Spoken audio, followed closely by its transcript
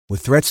With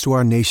threats to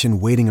our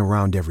nation waiting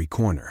around every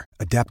corner,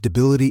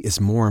 adaptability is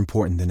more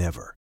important than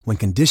ever. When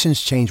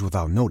conditions change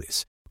without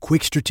notice,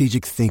 quick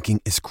strategic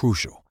thinking is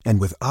crucial.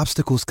 And with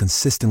obstacles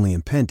consistently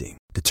impending,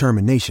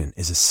 determination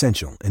is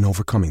essential in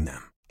overcoming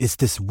them. It's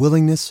this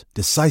willingness,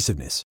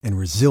 decisiveness, and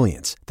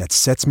resilience that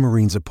sets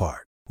Marines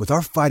apart. With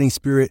our fighting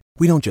spirit,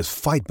 we don't just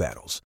fight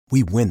battles,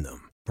 we win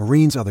them.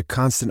 Marines are the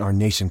constant our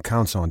nation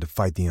counts on to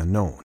fight the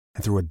unknown.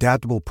 And through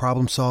adaptable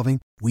problem solving,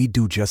 we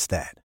do just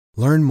that.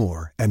 Learn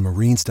more at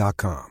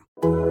marines.com.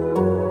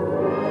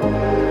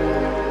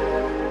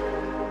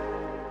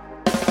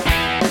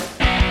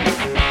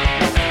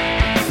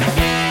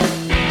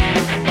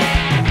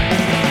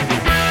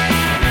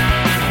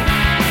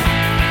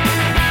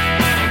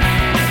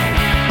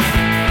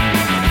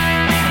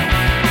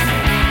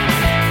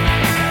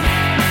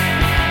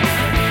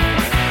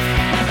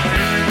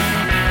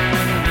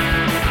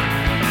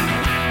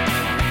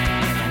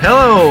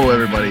 Hello,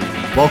 everybody.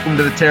 Welcome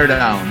to the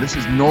Teardown. This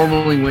is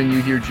normally when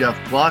you hear Jeff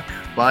Gluck,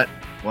 but,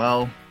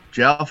 well,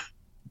 Jeff,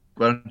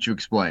 why don't you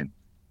explain?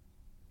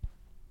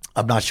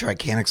 I'm not sure I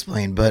can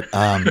explain, but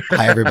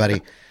hi,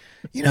 everybody.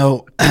 You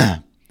know,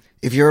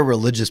 if you're a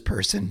religious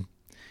person,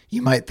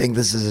 you might think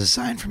this is a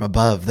sign from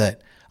above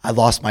that I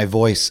lost my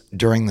voice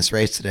during this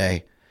race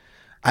today.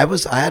 I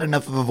had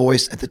enough of a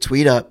voice at the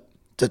tweet up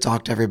to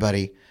talk to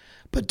everybody,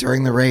 but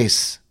during the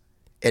race,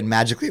 it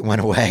magically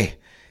went away.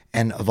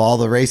 And of all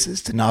the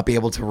races to not be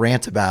able to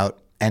rant about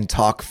and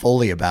talk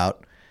fully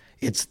about,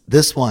 it's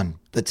this one,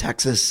 the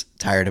Texas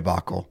tire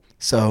debacle.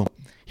 So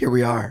here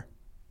we are.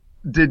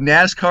 Did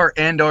NASCAR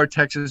and our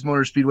Texas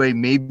Motor Speedway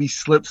maybe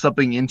slip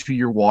something into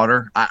your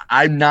water?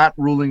 I'm not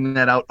ruling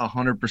that out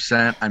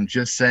 100%. I'm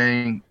just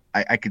saying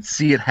I could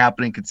see it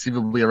happening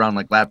conceivably around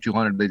like lap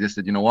 200. They just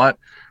said, you know what?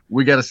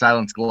 We got to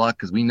silence Gluck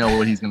because we know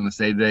what he's going to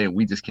say today, and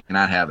we just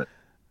cannot have it.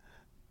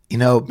 You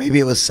know, maybe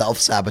it was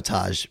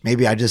self-sabotage.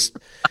 Maybe I just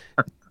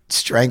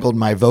strangled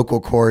my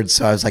vocal cords,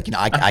 so I was like, you know,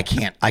 I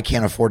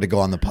can't afford to go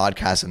on the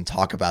podcast and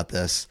talk about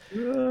this.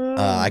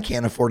 I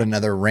can't afford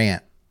another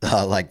rant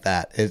like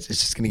that. It's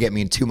just going to get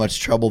me in too much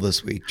trouble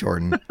this week,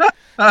 Jordan.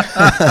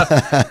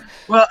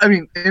 Well, I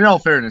mean, in all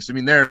fairness, I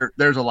mean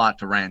there's a lot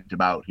to rant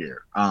about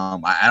here.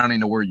 I don't even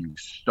know where you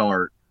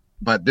start,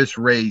 but this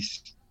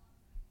race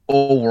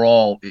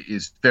overall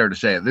is fair to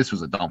say this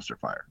was a dumpster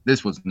fire.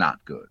 This was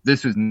not good.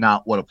 This is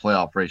not what a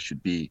playoff race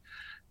should be,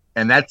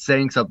 and that's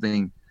saying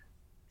something.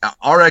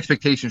 Our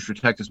expectations for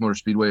Texas Motor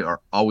Speedway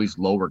are always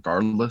low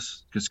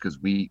regardless, just because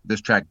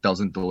this track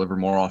doesn't deliver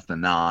more often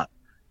than not.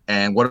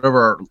 And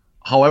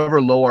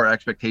however low our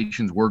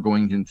expectations were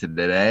going into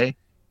today,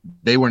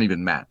 they weren't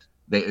even met.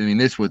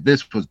 This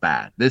was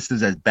bad. This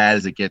is as bad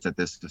as it gets at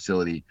this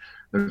facility.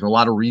 There's a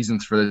lot of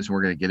reasons for this, and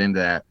we're going to get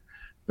into that.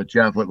 But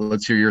Jeff,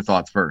 let's hear your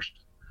thoughts first.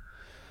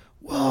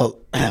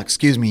 Well,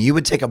 excuse me, you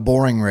would take a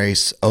boring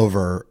race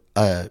over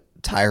a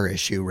tire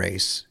issue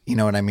race. You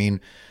know what I mean?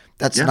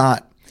 That's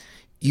not.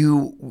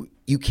 You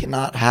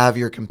cannot have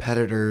your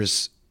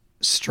competitors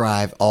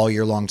strive all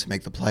year long to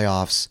make the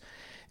playoffs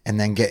and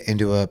then get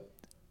into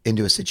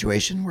a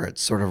situation where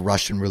it's sort of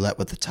Russian roulette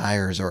with the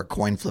tires or a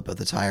coin flip of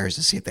the tires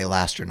to see if they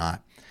last or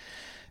not.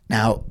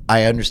 Now,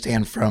 I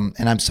understand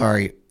and I'm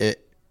sorry,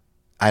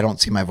 I don't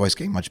see my voice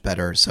getting much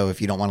better. So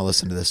if you don't want to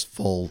listen to this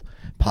full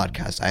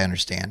podcast, I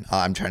understand.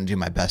 I'm trying to do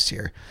my best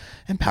here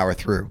and power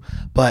through.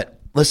 But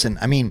listen,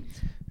 I mean,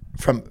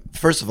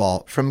 first of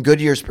all, from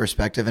Goodyear's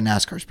perspective and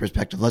NASCAR's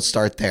perspective, let's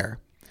start there.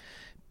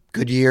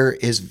 Goodyear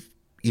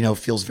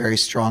feels very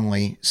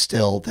strongly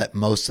still that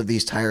most of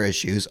these tire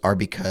issues are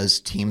because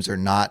teams are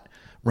not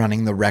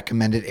running the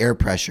recommended air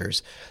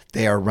pressures.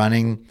 They are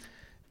running,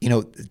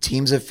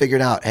 teams have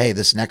figured out, hey,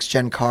 this next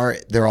gen car,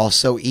 they're all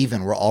so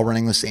even. We're all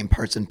running the same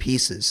parts and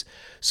pieces.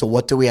 So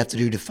what do we have to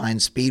do to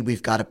find speed?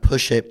 We've got to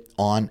push it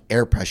on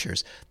air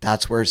pressures.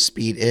 That's where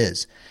speed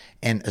is.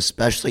 And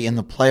especially in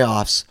the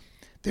playoffs,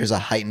 there's a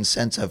heightened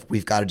sense of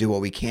we've got to do what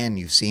we can.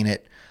 You've seen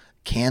it,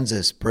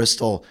 Kansas,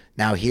 Bristol,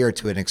 now here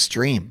to an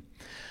extreme.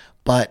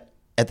 But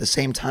at the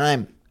same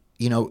time,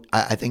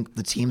 I think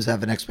the teams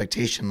have an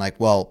expectation like,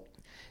 well,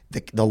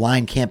 the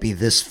line can't be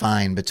this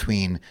fine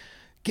between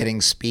getting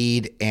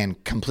speed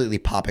and completely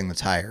popping the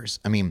tires.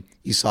 I mean,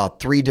 you saw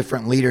 3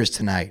 different leaders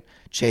tonight,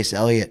 Chase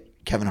Elliott,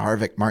 Kevin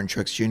Harvick, Martin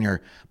Truex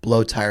Jr.,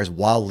 blow tires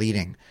while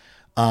leading.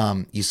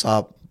 You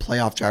saw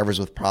playoff drivers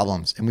with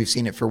problems, and we've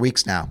seen it for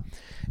weeks now.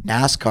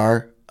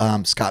 NASCAR,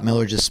 Scott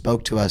Miller just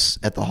spoke to us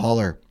at the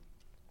hauler,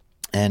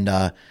 and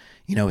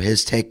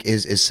his take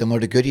is similar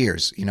to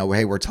Goodyear's.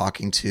 Hey, we're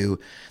talking to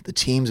the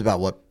teams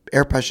about what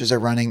air pressures are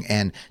running,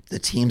 and the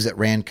teams that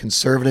ran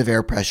conservative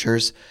air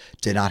pressures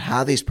did not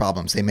have these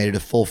problems. They made it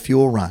a full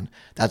fuel run.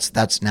 That's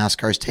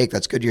NASCAR's take.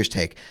 That's Goodyear's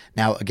take.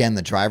 Now, again,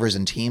 the drivers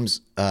and teams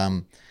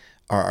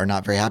are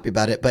not very happy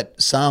about it, but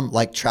some,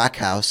 like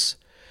Trackhouse,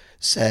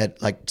 said,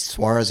 like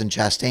Suarez and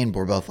Chastain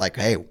were both like,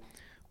 hey,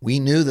 we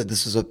knew that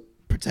this was a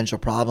potential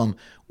problem.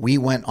 We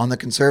went on the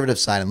conservative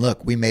side, and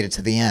look, we made it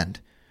to the end.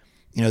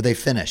 They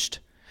finished.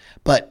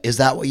 But is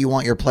that what you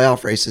want your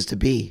playoff races to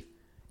be?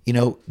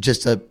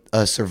 Just a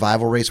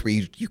survival race where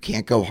you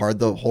can't go hard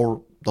the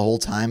whole the whole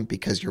time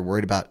because you're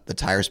worried about the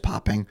tires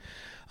popping.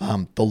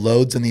 The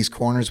loads in these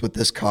corners with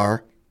this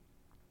car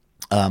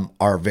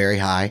are very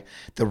high.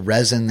 The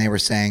resin, they were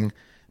saying,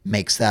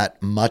 makes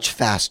that much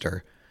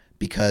faster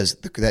because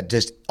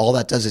all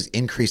that does is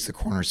increase the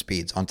corner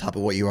speeds on top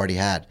of what you already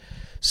had.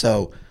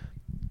 So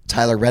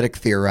Tyler Reddick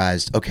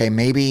theorized, okay,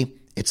 maybe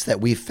it's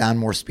that we've found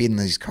more speed in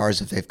these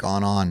cars as they've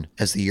gone on,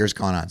 as the years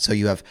gone on. So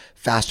you have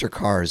faster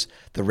cars.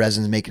 The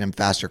resin's making them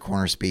faster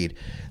corner speed.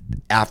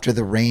 After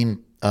the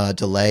rain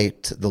delay,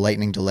 the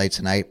lightning delay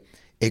tonight,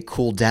 it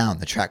cooled down.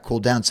 The track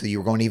cooled down, so you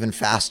were going even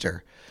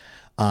faster.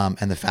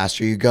 And the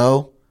faster you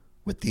go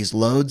with these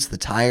loads, the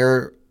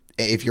tire,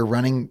 if you're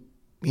running,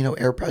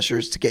 air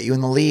pressures to get you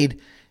in the lead,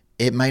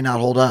 it might not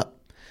hold up.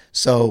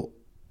 So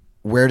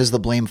where does the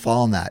blame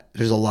fall on that?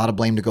 There's a lot of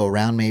blame to go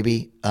around,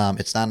 maybe.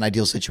 It's not an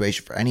ideal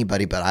situation for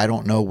anybody, but I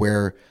don't know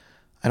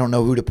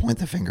who to point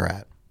the finger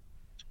at.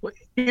 Well,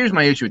 here's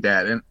my issue with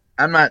that. And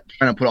I'm not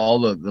trying to put all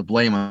the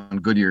blame on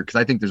Goodyear because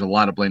I think there's a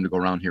lot of blame to go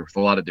around here with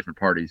a lot of different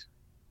parties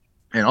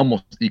and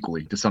almost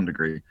equally to some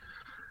degree.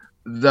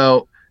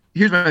 Though,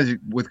 here's my issue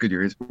with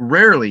Goodyear is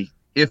rarely,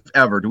 if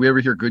ever, do we ever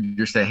hear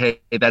Goodyear say,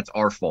 hey, that's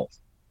our fault.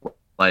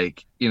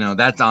 Like,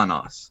 that's on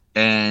us.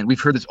 And we've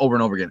heard this over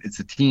and over again. It's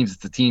the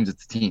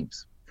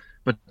teams.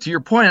 But to your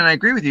point, and I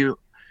agree with you,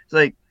 it's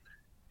like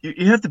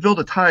you have to build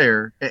a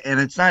tire, and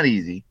it's not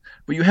easy,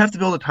 but you have to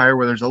build a tire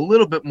where there's a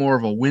little bit more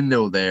of a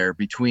window there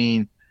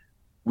between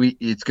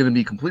it's going to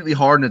be completely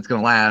hard and it's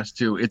going to last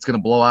to it's going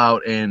to blow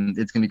out and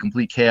it's going to be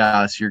complete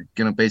chaos. You're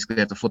going to basically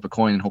have to flip a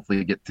coin and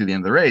hopefully get to the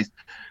end of the race.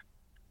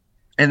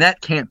 And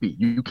that can't be.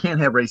 You can't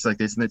have races like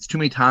this. And it's too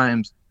many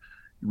times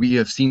we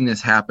have seen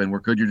this happen where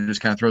Goodyear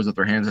just kind of throws up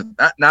their hands.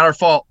 Not our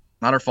fault.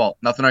 Not our fault.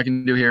 Nothing I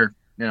can do here.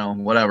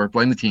 Whatever.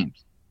 Blame the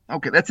teams.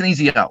 Okay, that's an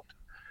easy out.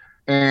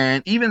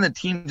 And even the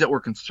teams that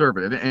were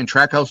conservative, and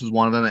Trackhouse was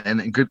one of them,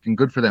 and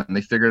good for them.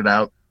 They figured it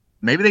out.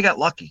 Maybe they got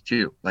lucky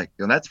too.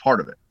 That's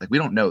part of it. We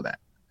don't know that.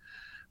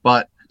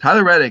 But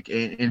Tyler Reddick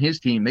and his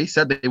team, they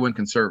said they went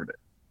conservative.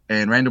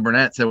 And Randall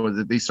Burnett said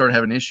that they started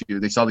having issues.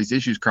 They saw these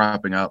issues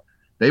cropping up.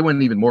 They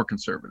went even more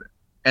conservative.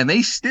 And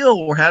they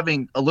still were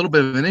having a little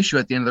bit of an issue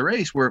at the end of the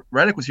race where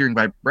Reddick was hearing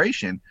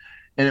vibration.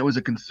 And it was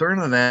a concern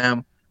of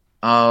them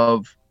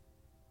of,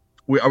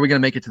 are we going to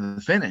make it to the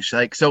finish?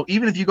 So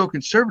even if you go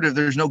conservative,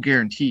 there's no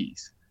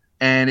guarantees.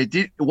 And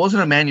it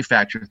wasn't a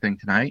manufacturer thing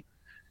tonight.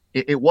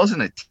 It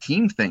wasn't a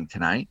team thing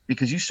tonight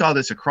because you saw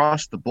this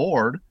across the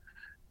board.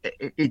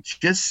 It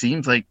just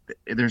seems like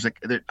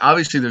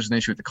obviously there's an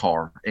issue with the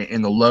car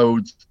and the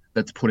loads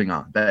that's putting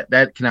on.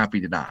 That cannot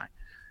be denied.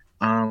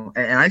 And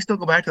I still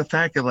go back to the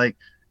fact that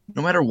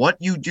no matter what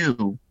you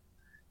do,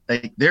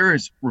 there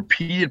is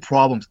repeated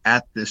problems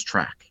at this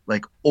track,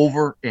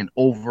 over and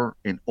over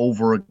and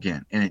over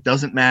again. And it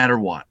doesn't matter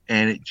what.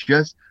 And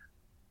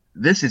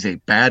this is a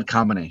bad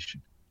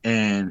combination.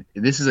 And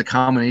this is a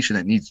combination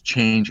that needs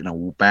change in a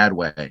bad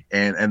way.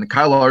 And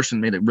Kyle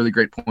Larson made a really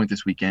great point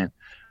this weekend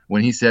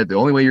when he said the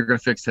only way you're going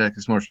to fix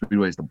Texas Motor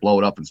Speedway is to blow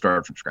it up and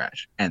start from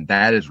scratch. And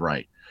that is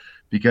right.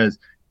 Because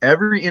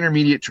nearly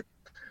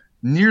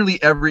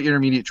every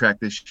intermediate track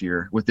this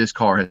year with this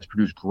car has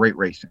produced great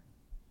racing.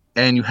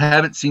 And you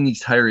haven't seen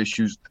these tire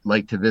issues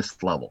to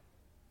this level.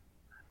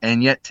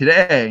 And yet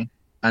today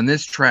on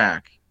this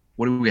track,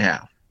 what do we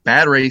have?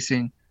 Bad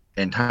racing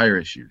and tire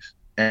issues.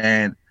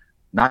 And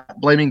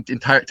not blaming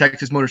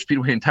Texas Motor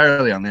Speedway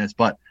entirely on this,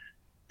 but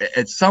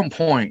at some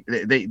point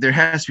there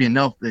has to be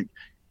enough.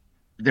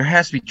 There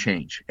has to be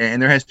change,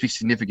 and there has to be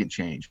significant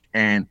change.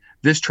 And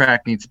this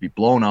track needs to be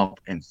blown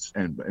up and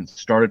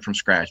started from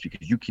scratch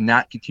because you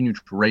cannot continue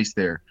to race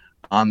there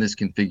on this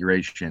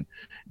configuration.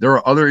 There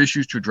are other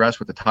issues to address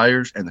with the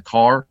tires and the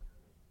car,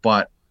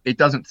 but it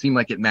doesn't seem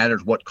like it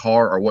matters what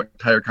car or what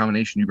tire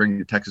combination you bring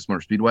to Texas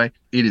Motor Speedway.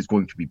 It is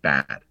going to be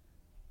bad.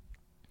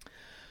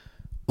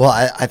 Well,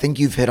 I think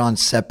you've hit on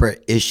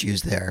separate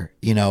issues there,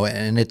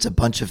 and it's a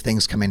bunch of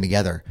things coming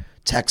together.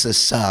 Texas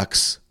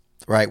sucks,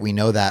 right? We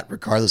know that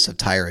regardless of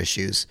tire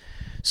issues.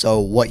 So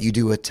what you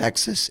do with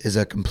Texas is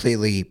a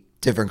completely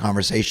different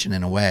conversation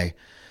in a way.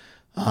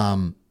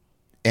 And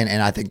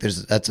I think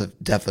that's a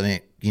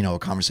definite, a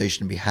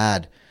conversation to be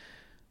had.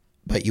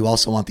 But you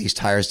also want these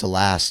tires to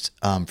last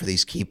for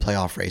these key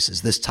playoff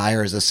races. This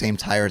tire is the same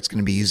tire it's going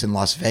to be used in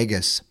Las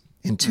Vegas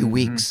in 2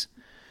 weeks.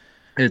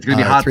 And it's going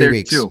to be hot 3 there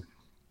weeks. too.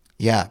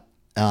 Yeah.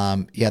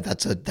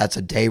 That's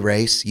a day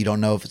race. You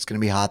don't know if it's going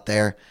to be hot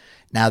there.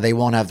 Now they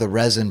won't have the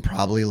resin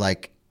probably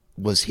like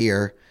was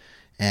here.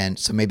 And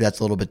so maybe that's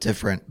a little bit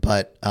different,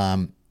 but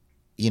I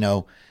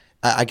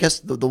guess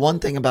the one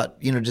thing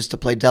about, just to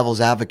play devil's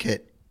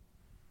advocate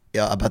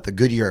about the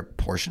Goodyear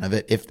portion of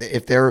it,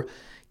 if they're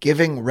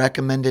giving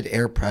recommended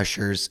air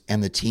pressures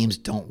and the teams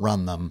don't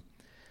run them,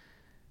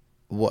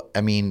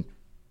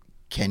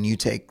 can you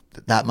take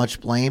that much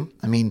blame?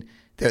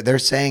 They're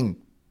saying,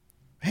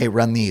 hey,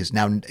 run these.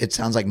 Now, it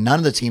sounds like none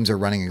of the teams are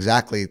running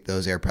exactly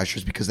those air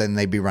pressures because then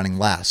they'd be running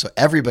last. So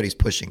everybody's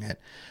pushing it.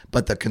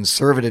 But the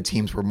conservative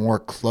teams were more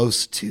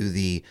close to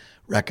the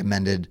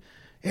recommended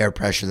air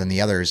pressure than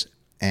the others.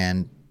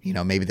 And,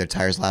 maybe their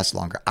tires last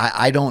longer.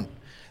 I don't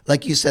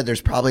like you said,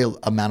 there's probably an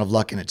amount of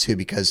luck in it too,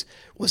 because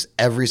was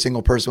every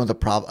single person with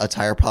a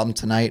tire problem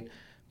tonight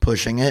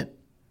pushing it?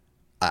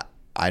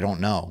 I don't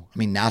know. I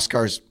mean,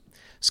 NASCAR's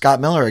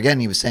Scott Miller, again,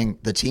 he was saying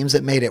the teams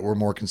that made it were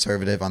more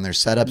conservative on their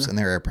setups and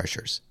their air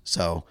pressures.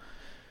 So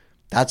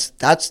that's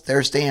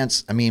their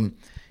stance. I mean,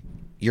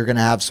 you're going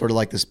to have sort of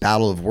like this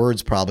battle of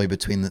words probably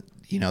between the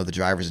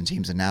drivers and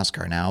teams in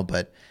NASCAR now.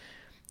 But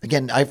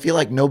again, I feel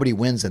like nobody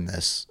wins in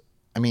this.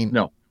 I mean,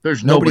 no,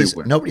 there's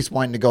nobody's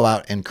wanting to go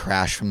out and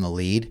crash from the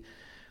lead.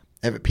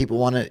 People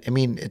want to. I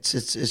mean, it's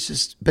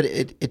just, but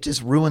it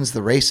just ruins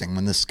the racing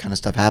when this kind of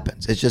stuff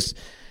happens.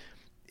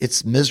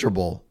 It's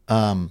miserable.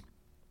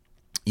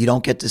 You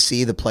don't get to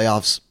see the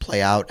playoffs play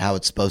out how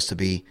it's supposed to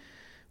be.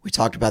 We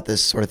talked about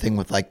this sort of thing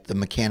with like the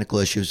mechanical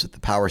issues with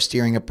the power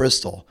steering at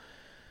Bristol,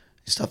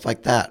 stuff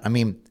like that. I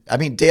mean,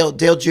 Dale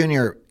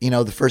Jr.,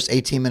 the first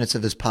 18 minutes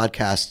of his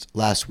podcast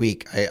last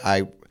week,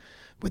 I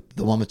with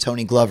the one with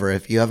Tony Glover,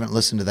 if you haven't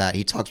listened to that,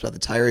 he talks about the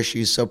tire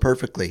issues so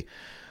perfectly.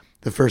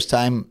 The first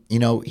time,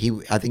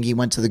 I think he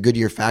went to the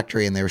Goodyear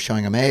factory and they were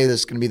showing him, hey, this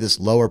is going to be this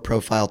lower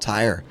profile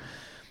tire.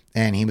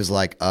 And he was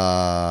like,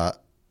 I'm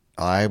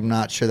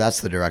not sure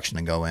that's the direction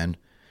to go in,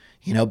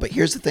 but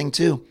here's the thing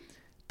too.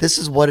 This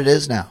is what it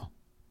is now.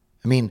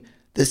 I mean,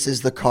 this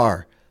is the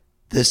car.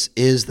 This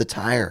is the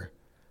tire.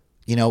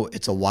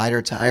 It's a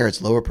wider tire.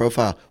 It's lower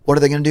profile. What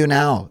are they going to do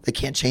now? They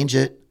can't change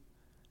it.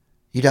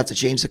 You'd have to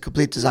change the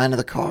complete design of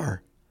the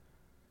car.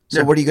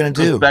 So what are you going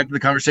to do? Back to the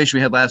conversation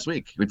we had last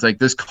week. It's like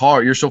this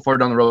car, you're so far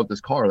down the road with this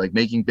car, like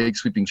making big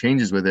sweeping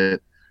changes with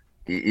it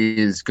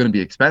is going to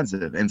be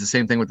expensive. And it's the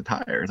same thing with the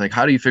tires. Like,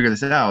 how do you figure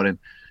this out? And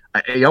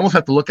you almost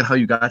have to look at how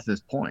you got to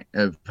this point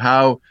of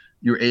how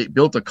you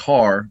built a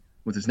car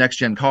with this next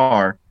gen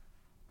car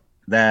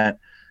that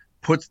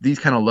puts these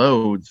kind of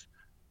loads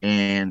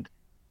and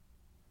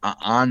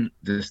on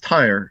this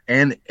tire,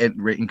 and it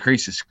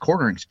increases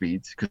cornering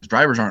speeds because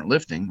drivers aren't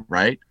lifting,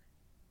 right?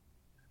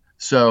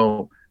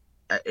 So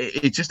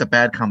it's just a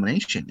bad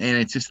combination. And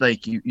it's just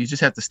like you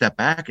just have to step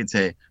back and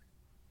say,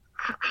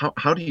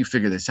 how do you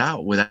figure this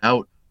out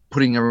without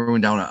putting everyone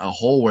down a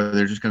hole where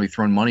they're just going to be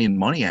throwing money and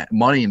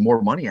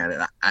more money at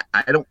it?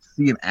 I don't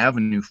see an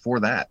avenue for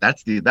that.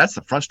 That's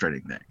the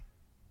frustrating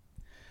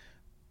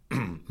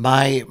thing.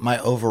 My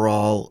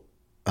overall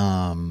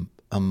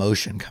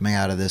emotion coming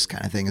out of this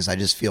kind of thing is I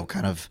just feel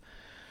kind of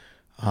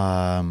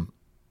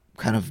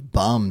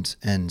bummed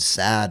and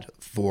sad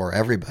for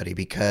everybody,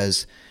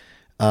 because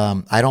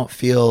I don't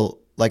feel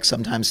like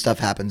sometimes stuff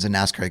happens in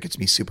NASCAR that gets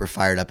me super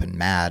fired up and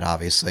mad,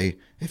 obviously,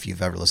 if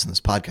you've ever listened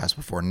to this podcast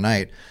before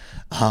tonight.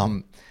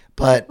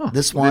 But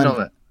this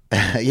one,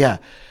 yeah,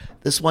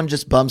 this one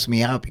just bums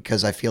me out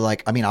because I feel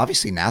like,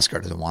 obviously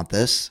NASCAR doesn't want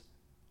this.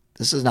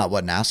 This is not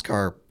what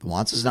NASCAR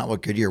wants. This is not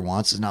what Goodyear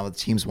wants. This is not what the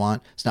teams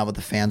want. It's not what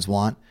the fans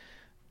want.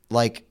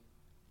 Like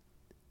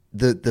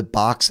the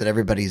box that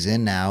everybody's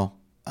in now,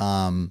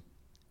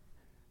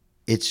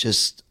 it's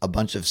just a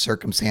bunch of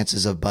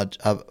circumstances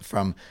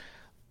from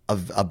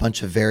a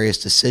bunch of various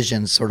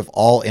decisions sort of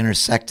all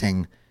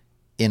intersecting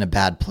in a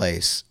bad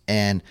place.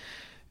 And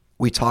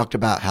we talked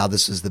about how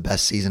this is the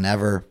best season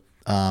ever.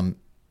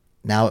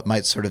 Now it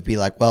might sort of be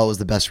like, well, it was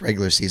the best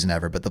regular season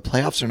ever, but the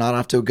playoffs are not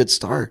off to a good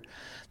start.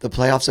 The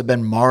playoffs have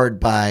been marred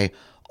by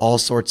all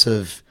sorts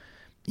of,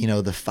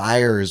 the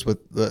fires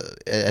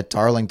at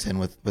Darlington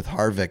with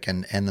Harvick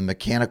and the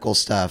mechanical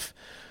stuff,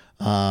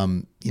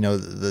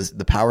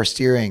 the power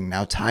steering,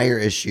 now tire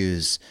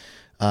issues.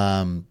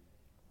 It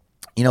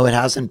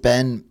hasn't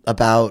been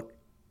about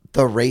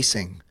the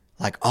racing.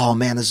 Like, oh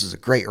man, this is a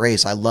great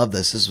race. I love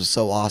this. This was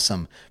so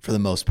awesome for the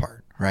most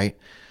part, right?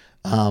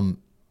 And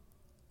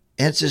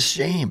it's a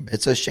shame.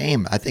 It's a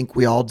shame. I think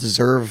we all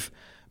deserve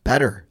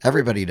better.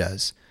 Everybody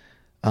does.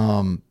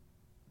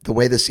 The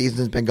way the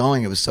season's been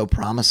going, it was so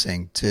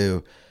promising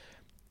to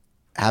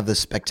have this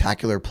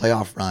spectacular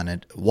playoff run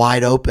and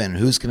wide open.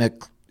 Who's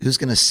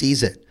gonna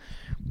seize it?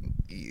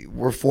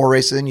 We're 4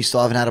 races in. You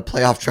still haven't had a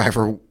playoff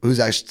driver who's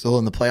actually still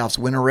in the playoffs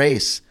win a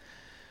race.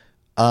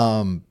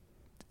 And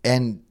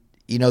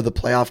the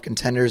playoff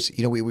contenders.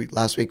 We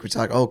last week we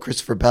talked. Oh,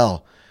 Christopher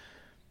Bell.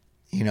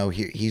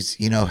 He's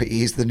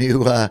the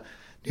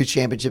new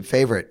championship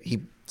favorite.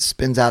 He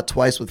spins out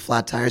twice with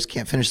flat tires,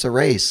 can't finish the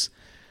race.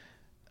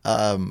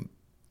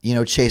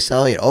 Chase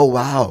Elliott. Oh,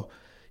 wow.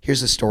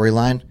 Here's a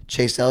storyline.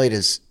 Chase Elliott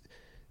is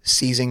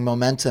seizing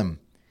momentum.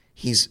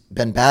 He's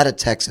been bad at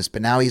Texas,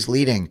 but now he's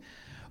leading.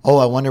 Oh,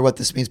 I wonder what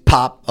this means.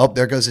 Pop. Oh,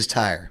 there goes his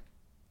tire.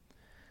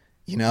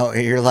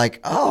 You're like,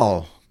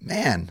 oh,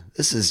 man,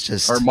 this is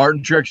just. Or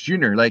Martin Truex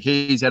Jr. Like,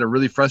 hey, he's had a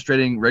really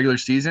frustrating regular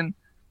season.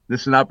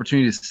 This is an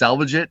opportunity to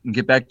salvage it and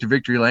get back to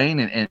victory lane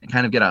and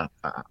kind of get a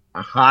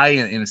high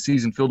in a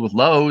season filled with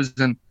lows.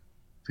 And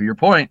to your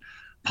point,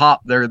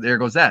 pop, there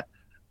goes that.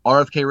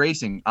 RFK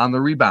Racing on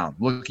the rebound,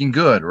 looking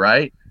good,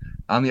 right?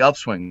 On the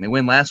upswing. They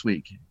win last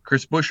week.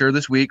 Chris Buescher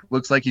this week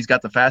looks like he's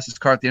got the fastest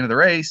car at the end of the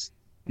race.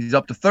 He's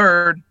up to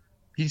third.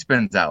 He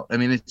spins out.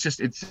 It's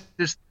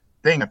just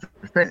thing after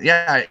thing.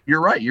 Yeah, you're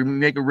right. You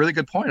make a really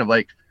good point of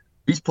like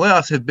these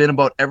playoffs have been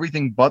about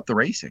everything but the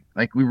racing.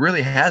 Like, we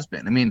really has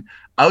been. I mean,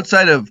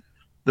 outside of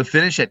the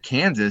finish at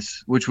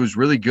Kansas, which was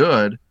really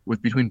good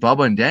with between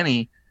Bubba and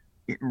Denny,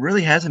 it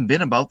really hasn't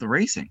been about the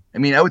racing. I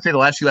mean, I would say the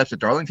last few laps at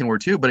Darlington were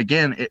too, but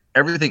again,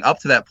 everything up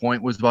to that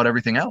point was about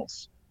everything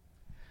else.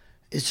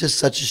 It's just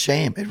such a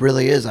shame. It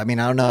really is. I mean,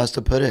 I don't know how else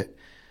to put it.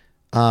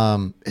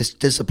 It's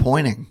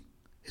disappointing.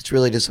 It's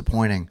really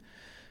disappointing.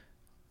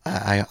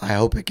 I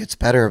hope it gets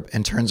better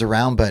and turns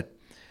around, but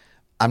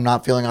I'm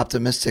not feeling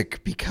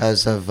optimistic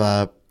because of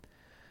the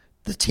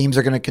teams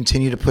are going to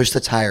continue to push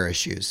the tire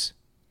issues.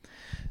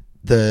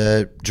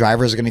 The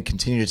drivers are going to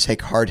continue to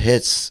take hard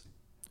hits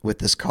with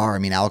this car. I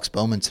mean, Alex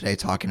Bowman today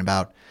talking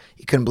about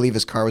he couldn't believe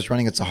his car was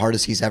running. It's the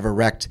hardest he's ever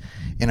wrecked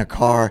in a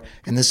car.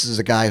 And this is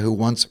a guy who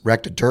once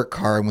wrecked a dirt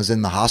car and was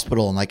in the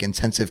hospital in like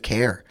intensive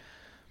care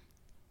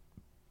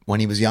when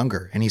he was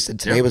younger. And he said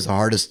today was the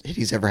hardest hit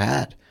he's ever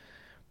had.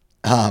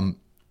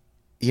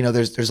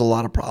 There's a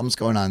lot of problems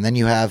going on. Then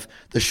you have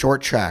the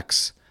short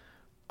tracks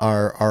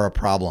are a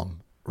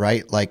problem,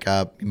 right? Like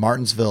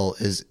Martinsville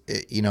is,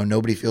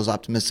 nobody feels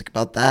optimistic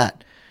about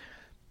that.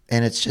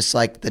 And it's just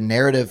like the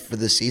narrative for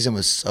the season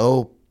was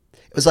it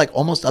was like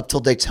almost up till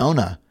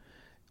Daytona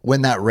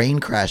when that rain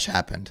crash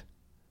happened.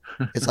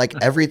 It's like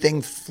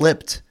everything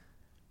flipped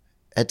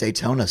at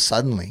Daytona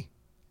suddenly.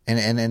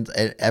 And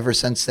ever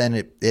since then,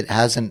 it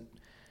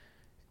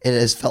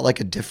has felt like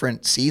a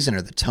different season,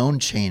 or the tone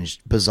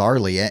changed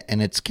bizarrely,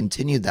 and it's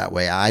continued that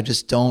way. I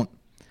don't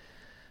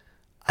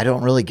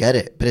really get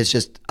it, but it's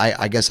just,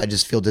 I guess I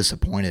just feel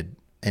disappointed.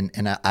 And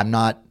I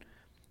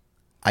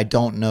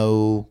don't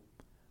know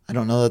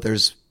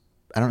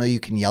you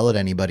can yell at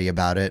anybody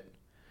about it.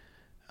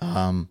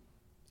 What's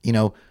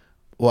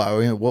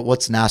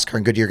NASCAR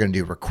and Goodyear going to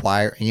do?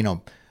 Require,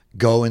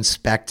 go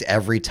inspect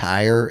every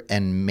tire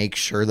and make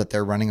sure that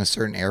they're running a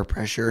certain air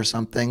pressure or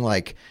something?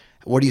 Like,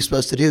 what are you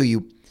supposed to do?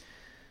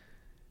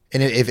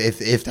 And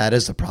if that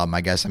is the problem,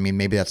 I guess, I mean,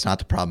 maybe that's not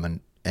the problem,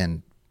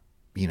 and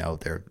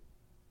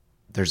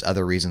there's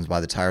other reasons why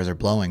the tires are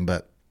blowing,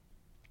 but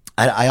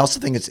I also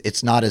think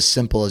it's not as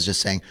simple as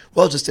just saying,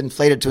 well, just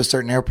inflate it to a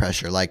certain air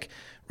pressure. Like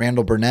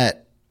Randall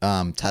Burnett,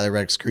 Tyler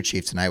Reddick's crew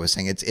chief tonight, was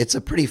saying it's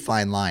a pretty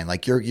fine line.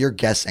 Like you're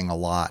guessing a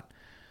lot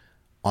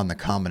on the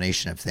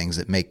combination of things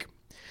that make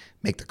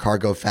the car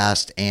go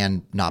fast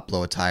and not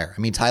blow a tire.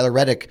 I mean, Tyler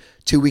Reddick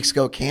 2 weeks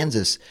ago at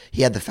Kansas,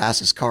 he had the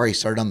fastest car. He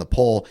started on the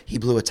pole. He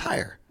blew a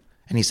tire.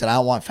 And he said, I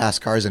don't want fast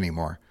cars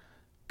anymore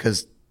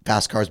because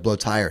fast cars blow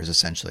tires,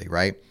 essentially,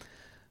 right?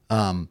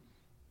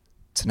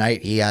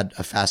 Tonight, he had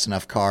a fast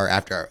enough car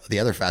after the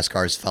other fast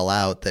cars fell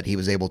out that he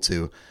was able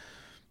to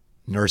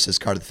nurse his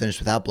car to the finish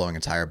without blowing a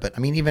tire. But, I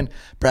mean, even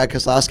Brad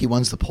Keselowski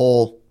wins the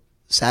pole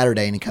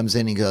Saturday, and he comes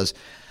in and he goes,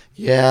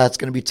 yeah, it's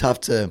going to be tough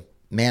to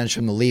manage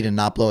from the lead and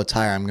not blow a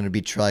tire. I'm going to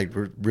be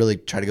really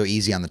try to go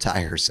easy on the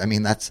tires. I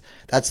mean, that's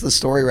the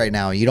story right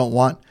now. We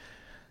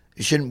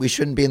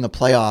shouldn't be in the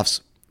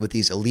playoffs with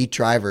these elite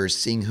drivers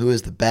seeing who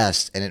is the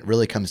best, and it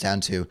really comes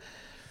down to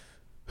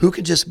who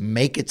can just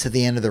make it to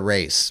the end of the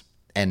race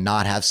and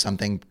not have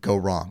something go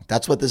wrong.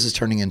 That's what this is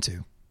turning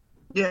into.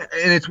 Yeah,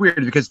 and it's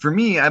weird because for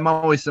me, I'm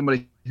always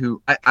somebody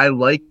who I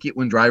like it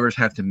when drivers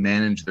have to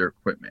manage their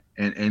equipment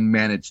and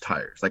manage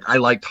tires. Like, I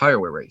like tire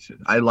wear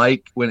races. I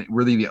like when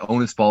really the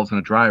onus falls on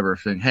a driver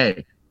saying,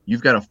 hey,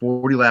 you've got a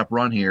 40-lap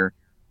run here.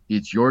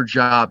 It's your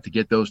job to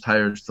get those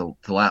tires to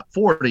lap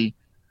 40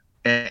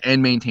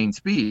 and maintain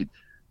speed.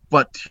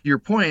 But to your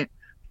point,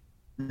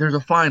 there's a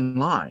fine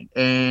line,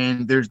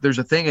 and there's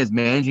a thing as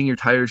managing your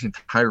tires and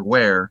tire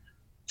wear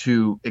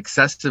to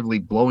excessively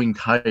blowing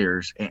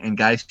tires and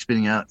guys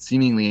spinning out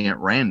seemingly at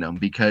random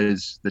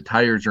because the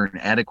tires are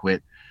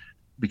inadequate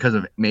because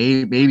of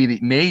maybe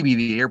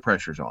the air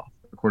pressure's off,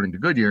 according to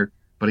Goodyear.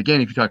 But again,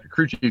 if you talk to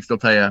crew chiefs, they'll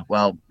tell you,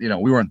 well, we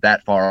weren't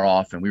that far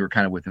off and we were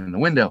kind of within the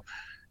window.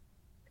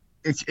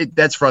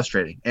 That's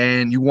frustrating,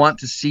 and you want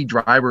to see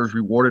drivers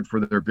rewarded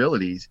for their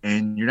abilities,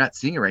 and you're not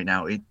seeing it right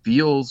now. It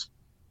feels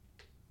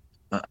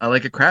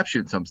like a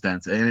crapshoot in some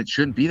sense, and it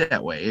shouldn't be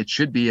that way. It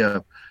should be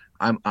a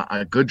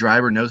good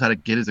driver knows how to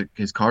get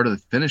his car to the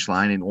finish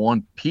line in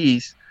one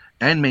piece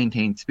and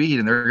maintain speed,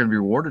 and they're going to be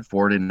rewarded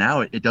for it. And now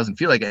it doesn't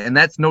feel like it. And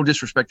that's no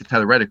disrespect to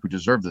Tyler Reddick, who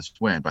deserved this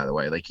win, by the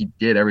way. Like, he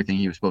did everything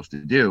he was supposed to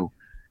do,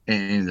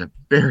 and he's a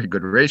very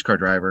good race car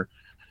driver.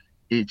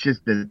 It's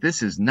just that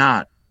this is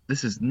not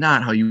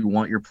how you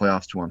want your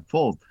playoffs to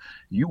unfold.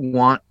 You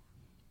want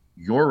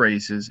your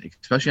races,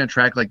 especially on a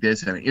track like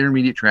this, an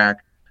intermediate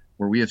track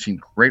where we have seen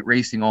great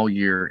racing all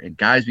year and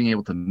guys being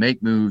able to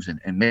make moves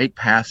and make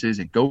passes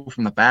and go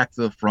from the back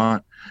to the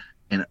front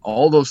and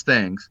all those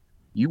things.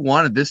 You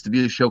wanted this to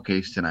be a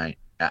showcase tonight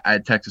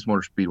at Texas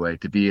Motor Speedway,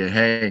 to be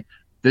hey,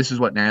 this is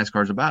what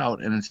NASCAR is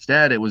about. And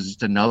instead, it was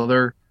just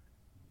another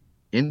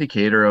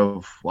indicator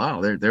of,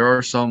 wow, there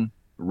are some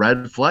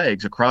red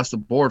flags across the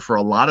board for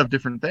a lot of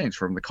different things,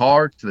 from the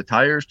car to the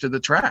tires to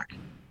the track.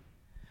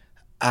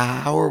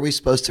 How are we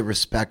supposed to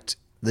respect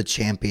the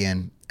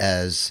champion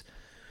as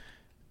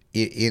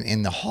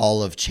in the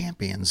Hall of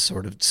Champions,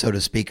 sort of, so to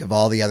speak, of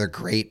all the other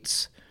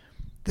greats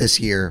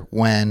this year,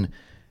 when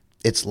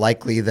it's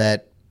likely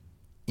that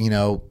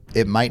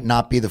it might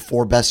not be the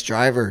 4 best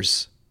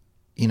drivers,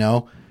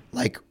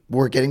 like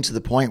we're getting to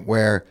the point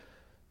where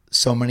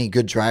so many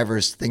good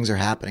drivers, things are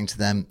happening to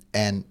them,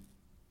 and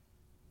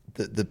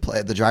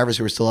the drivers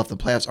who are still left in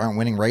the playoffs aren't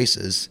winning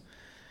races.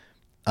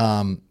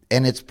 And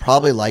it's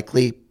probably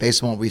likely,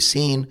 based on what we've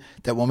seen,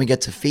 that when we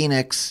get to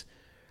Phoenix,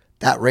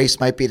 that race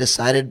might be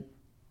decided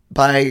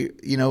by,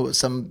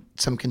 some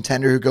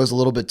contender who goes a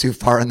little bit too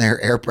far in their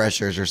air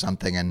pressures or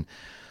something and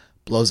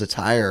blows a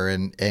tire.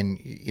 And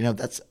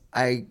that's,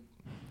 I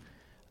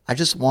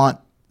just want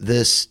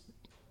this.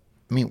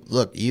 I mean,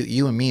 look,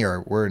 you and me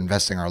we're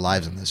investing our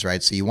lives in this,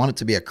 right? So you want it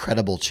to be a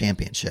credible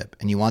championship,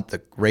 and you want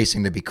the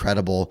racing to be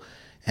credible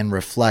and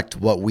reflect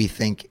what we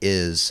think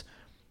is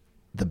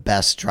the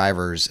best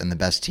drivers and the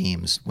best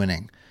teams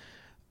winning.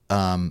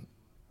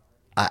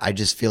 I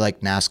just feel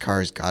like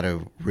NASCAR's got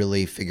to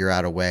really figure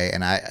out a way,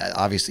 and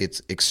obviously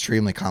it's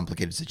extremely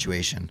complicated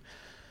situation,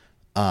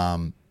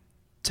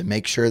 to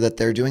make sure that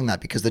they're doing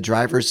that, because the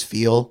drivers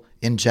feel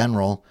in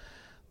general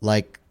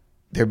like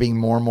they're being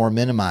more and more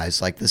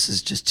minimized. Like this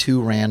is just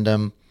too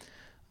random,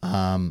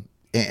 and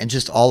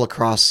just all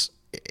across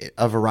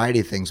a variety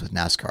of things with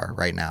NASCAR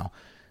right now.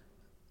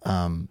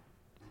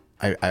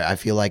 I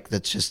feel like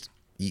that's just,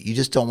 you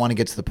just don't want to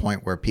get to the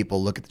point where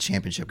people look at the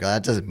championship, go,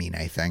 that doesn't mean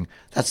anything.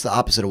 That's the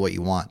opposite of what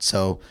you want.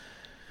 So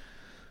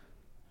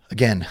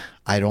again,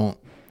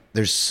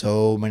 there's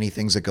so many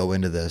things that go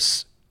into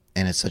this,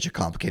 and it's such a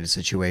complicated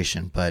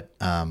situation, but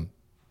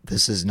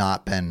this has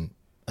not been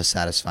a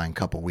satisfying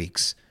couple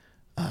weeks.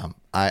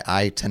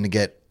 I tend to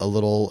get a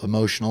little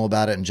emotional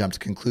about it and jump to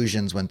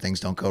conclusions when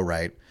things don't go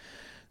right.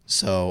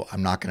 So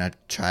I'm not going to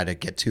try to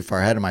get too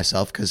far ahead of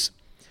myself, because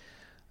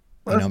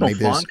maybe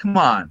fun. Come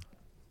on.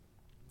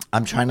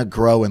 I'm trying to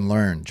grow and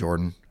learn,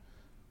 Jordan.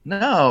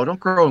 No, don't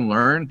grow and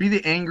learn. Be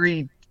the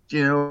angry,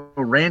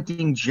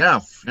 ranting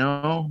Jeff. He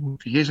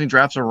occasionally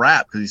drafts a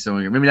rap because he's so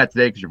angry. Maybe not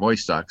today because your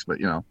voice sucks, but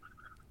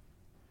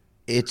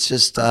it's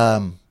just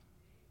Talladega's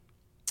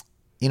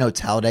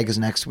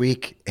next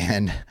week,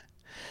 and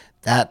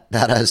that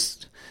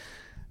has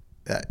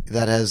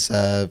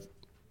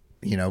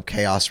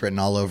chaos written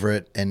all over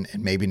it, and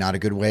maybe not a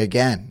good way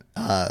again.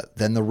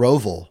 Then the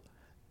Roval,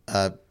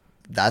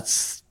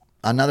 that's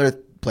another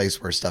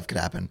place where stuff could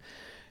happen.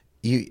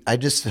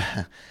 This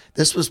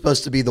was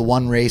supposed to be the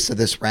one race of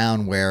this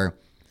round where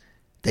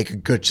they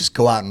could just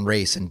go out and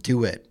race and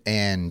do it,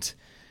 and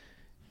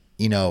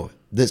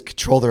this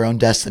control their own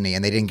destiny,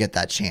 and they didn't get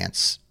that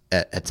chance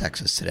at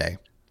Texas today.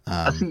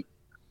 Yeah,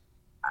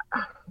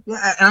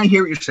 and I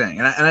hear what you're saying,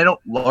 and I don't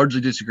largely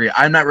disagree.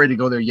 I'm not ready to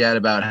go there yet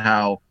about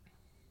how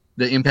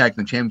the impact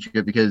in the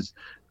championship, because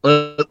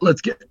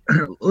let's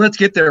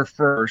get there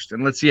first,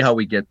 and let's see how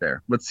we get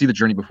there. Let's see the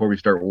journey before we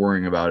start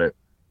worrying about it.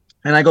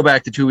 And I go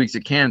back to 2 weeks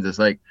at Kansas.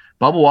 Like,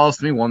 Bubba Wallace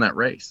to me won that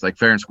race, like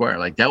fair and square.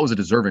 Like, that was a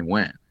deserving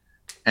win,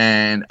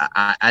 and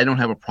I don't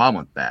have a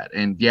problem with that.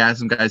 And yeah,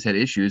 some guys had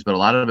issues, but a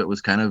lot of it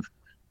was kind of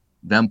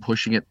them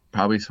pushing it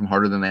probably some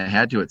harder than they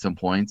had to at some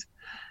points.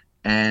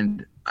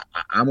 And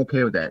I'm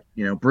okay with that.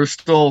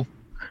 Bristol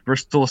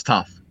was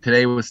tough.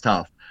 Today was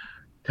tough.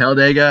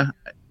 Talladega,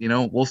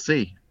 we'll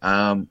see.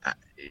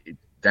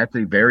 That's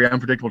a very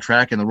unpredictable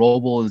track, and the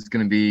Roval is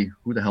going to be,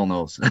 who the hell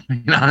knows,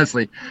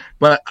 honestly.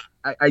 But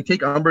I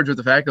take umbrage with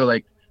the fact, though,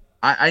 like,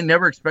 I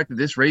never expected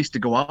this race to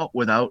go out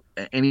without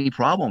any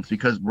problems,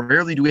 because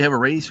rarely do we have a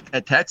race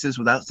at Texas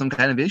without some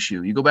kind of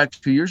issue. You go back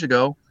to 2 years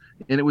ago,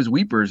 and it was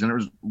weepers, and it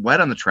was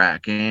wet on the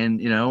track, and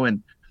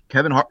and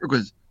Kevin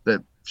Harvick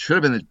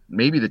should have been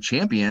maybe the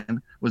champion,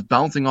 was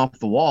bouncing off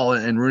the wall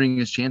and ruining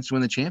his chance to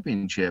win the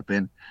championship.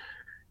 And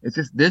it's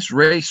just, this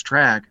race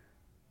track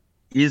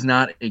is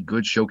not a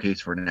good showcase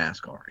for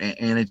NASCAR.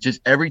 And it's just,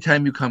 every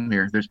time you come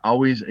here, there's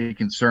always a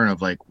concern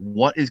of like,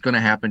 what is going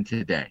to happen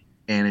today?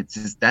 And it's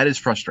just, that is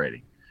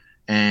frustrating.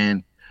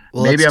 And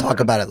let's talk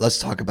about it. Let's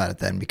talk about it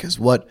then, because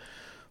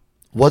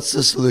what's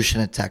the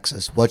solution at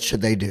Texas? What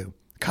should they do?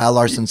 Kyle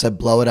Larson said,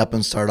 blow it up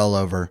and start all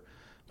over.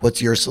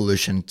 What's your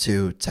solution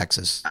to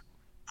Texas?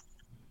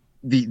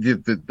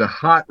 The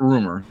hot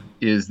rumor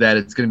is that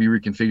it's going to be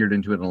reconfigured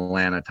into an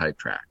Atlanta type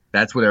track.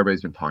 That's what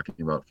everybody's been talking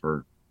about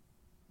for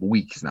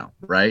weeks now,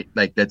 right?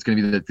 Like, that's going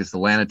to be this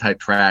Atlanta type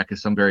track,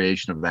 is some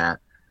variation of that.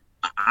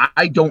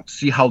 I don't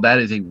see how that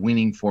is a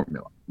winning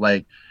formula.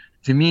 Like,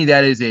 to me,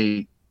 that is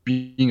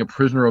being a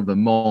prisoner of the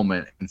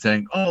moment and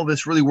saying, oh,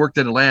 this really worked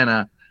at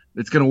Atlanta,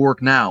 it's going to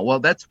work now. Well,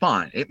 that's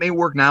fine. It may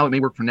work now, it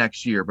may work for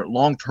next year, but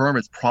long term,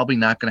 it's probably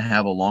not going to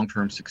have a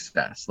long-term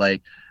success.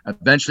 Like,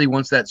 eventually,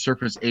 once that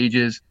surface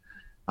ages,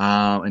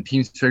 and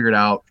teams figure it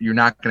out, you're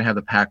not going to have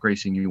the pack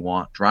racing you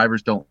want.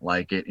 Drivers don't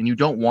like it, and you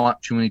don't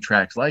want too many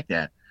tracks like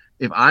that.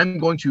 If I'm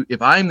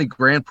the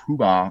Grand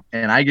Poobah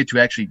and I get to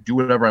actually do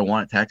whatever I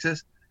want at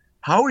Texas,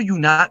 how are you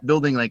not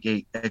building like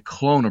a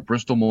clone of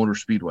Bristol Motor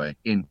Speedway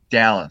in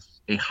Dallas,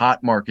 a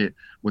hot market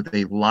with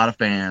a lot of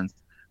fans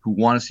who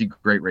want to see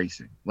great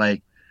racing?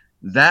 Like,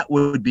 that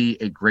would be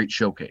a great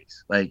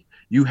showcase. Like,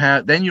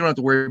 then you don't have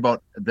to worry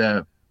about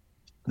the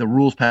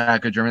rules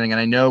package or everything. And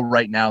I know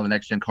right now the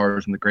next gen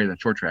cars are great on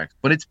short tracks,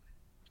 but it's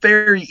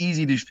very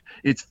easy to,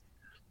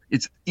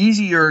 it's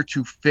easier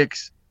to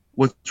fix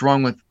what's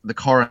wrong with the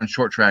car on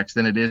short tracks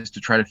than it is to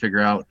try to figure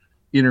out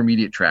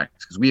intermediate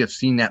tracks, because we have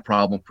seen that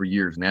problem for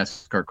years.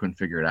 NASCAR couldn't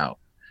figure it out.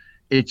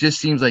 It just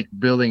seems like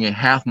building a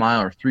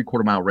half-mile or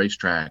three-quarter-mile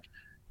racetrack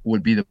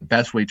would be the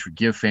best way to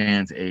give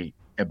fans a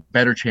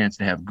better chance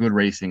to have good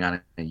racing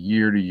on a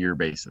year-to-year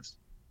basis.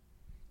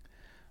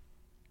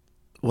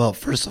 Well,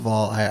 first of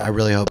all, I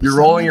really hope you're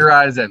rolling your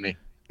eyes at me.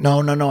 No,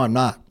 I'm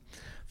not.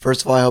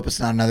 First of all, I hope it's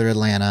not another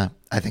Atlanta.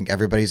 I think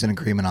everybody's in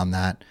agreement on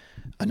that.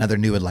 Another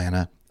new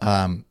Atlanta.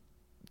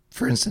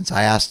 For instance,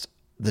 I asked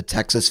the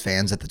Texas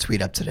fans at the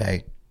Tweet Up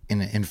today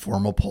in an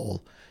informal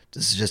poll.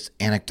 This is just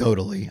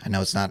anecdotally. I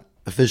know it's not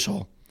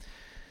official.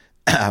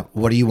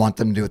 What do you want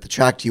them to do with the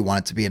track? Do you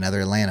want it to be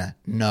another Atlanta?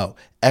 No.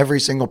 Every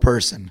single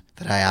person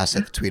that I asked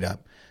at the Tweet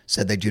Up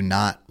said they do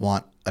not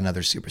want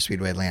another super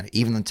speedway Atlanta.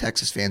 Even the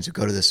Texas fans who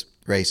go to this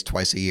race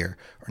twice a year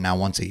or now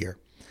once a year.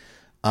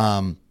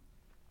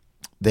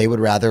 They would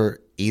rather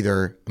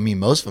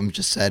most of them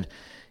just said,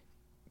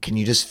 can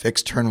you just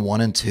fix turn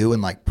 1 and 2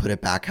 and like put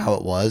it back how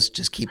it was?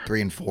 Just keep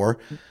 3 and 4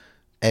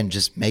 and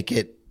just make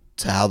it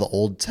to how the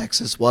old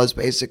Texas was,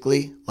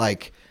 basically.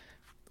 Like,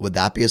 would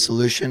that be a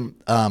solution?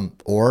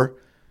 Or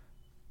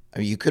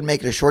you could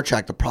make it a short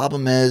track. The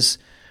problem is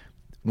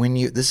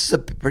this is a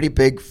pretty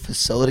big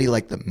facility,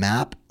 like the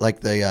map,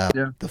 like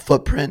the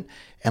footprint,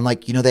 and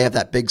like, they have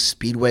that big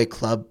Speedway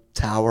Club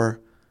tower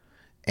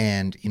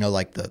and,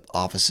 like the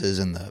offices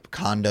and the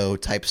condo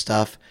type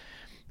stuff.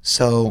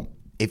 So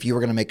if you were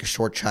going to make a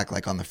short track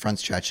like on the front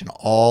stretch and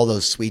all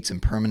those suites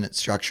and permanent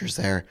structures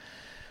there,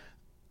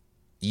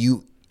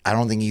 I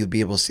don't think you'd be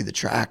able to see the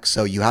track.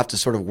 So you have to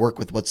sort of work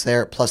with what's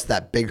there, plus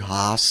that big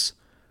Haas.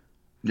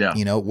 Yeah.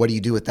 What do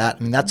you do with that? I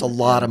mean, that's a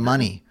lot of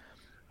money.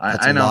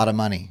 That's a lot of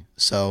money.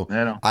 So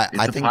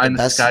I think the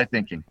best sky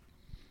thinking.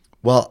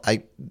 Well,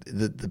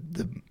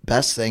 the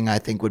best thing I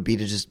think would be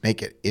to just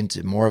make it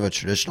into more of a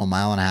traditional 1.5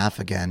 miles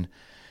again.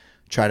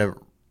 Try to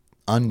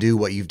undo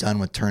what you've done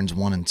with turns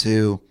 1 and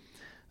 2.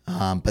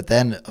 But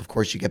then, of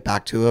course, you get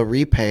back to a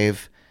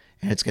repave,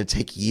 and it's going to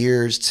take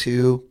years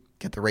to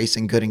get the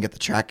racing good and get the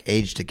track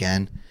aged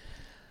again.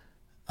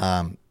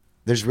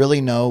 There's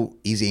really no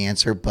easy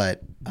answer,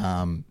 but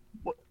can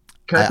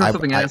I throw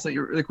something else at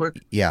you really quick?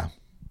 Yeah.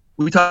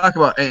 We talk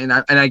about, and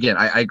again,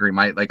 I agree.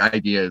 My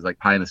idea is like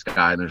pie in the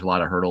sky, and there's a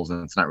lot of hurdles,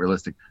 and it's not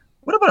realistic.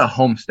 What about a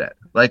Homestead?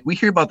 Like, we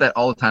hear about that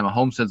all the time. A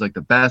Homestead's like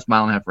the best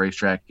 1.5 mile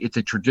racetrack. It's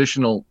a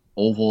traditional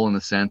oval in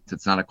the sense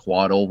it's not a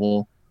quad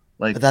oval.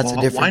 Like, but that's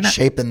a different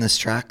shape in this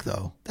track,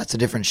 though. That's a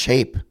different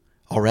shape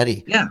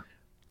already. Yeah,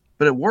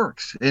 but it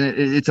works, and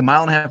it's a 1.5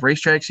 mile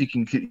racetrack, so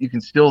you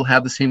can still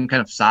have the same kind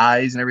of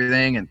size and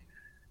everything, and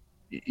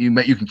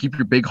you can keep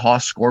your big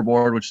Haas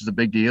scoreboard, which is a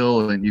big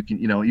deal, and you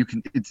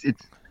can.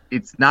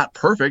 It's not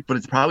perfect, but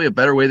it's probably a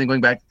better way than going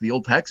back to the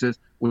old Texas,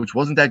 which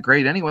wasn't that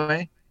great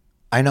anyway.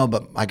 I know,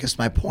 but I guess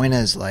my point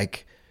is,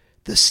 like,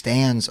 the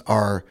stands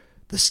are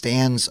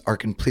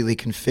completely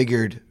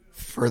configured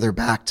further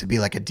back to be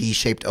like a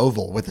D-shaped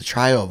oval with a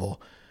tri-oval.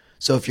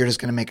 So if you're just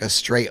going to make a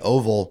straight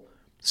oval,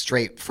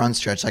 straight front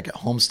stretch like at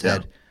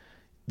Homestead,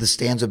 the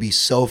stands would be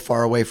so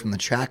far away from the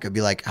track. It'd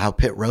be like how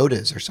Pit Road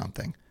is or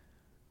something.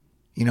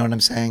 You know what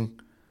I'm saying?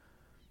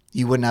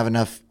 You wouldn't have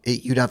enough.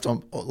 You'd have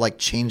to like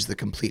change the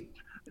complete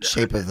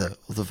shape of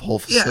the whole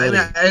facility.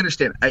 Yeah, I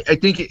understand. I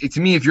think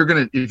to me, if you're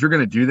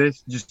gonna do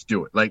this, just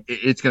do it. Like,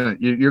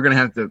 you're gonna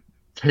have to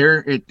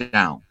tear it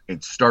down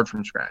and start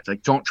from scratch.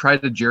 Like, don't try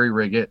to jerry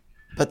rig it.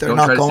 But they're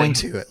not going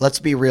to. Let's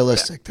be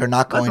realistic. Yeah. They're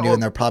not going to,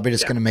 and they're probably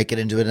just going to make it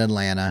into an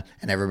Atlanta,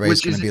 and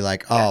everybody's going to be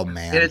like, "Oh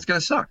man!" And it's going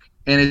to suck,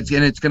 and it's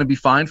going to be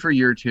fine for a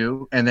year or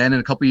two, and then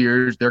in a couple of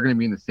years, they're going to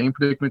be in the same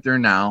predicament they're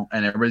in now,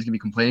 and everybody's going to be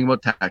complaining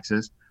about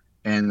Texas,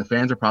 and the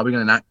fans are probably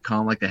going to not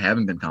come like they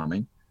haven't been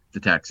coming to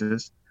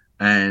Texas,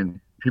 and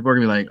people are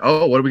going to be like,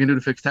 "Oh, what are we going to do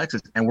to fix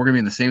Texas?" And we're going to be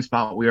in the same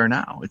spot we are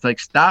now. It's like,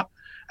 stop.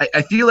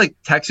 I feel like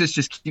Texas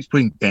just keeps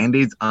putting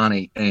Band-Aids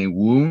on a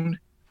wound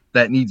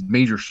that needs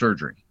major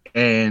surgery.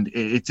 And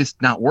it's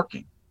just not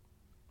working.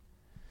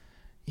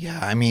 Yeah,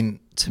 I mean,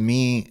 to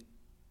me,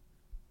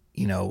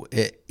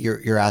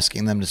 you're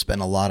asking them to spend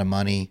a lot of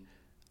money.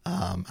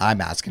 I'm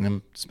asking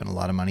them to spend a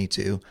lot of money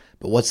too.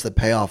 But what's the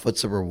payoff?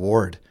 What's the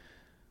reward?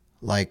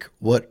 Like,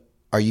 what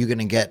are you going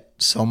to get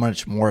so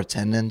much more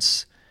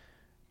attendance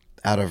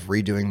out of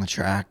redoing the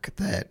track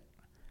that,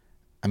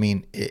 I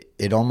mean,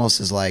 it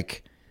almost is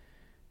like,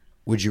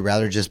 would you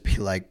rather just be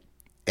like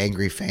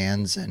angry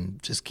fans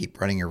and just keep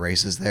running your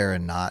races there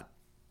and not,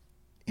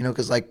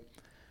 because like,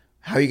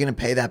 how are you going to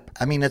pay that?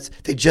 I mean,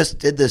 they just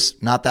did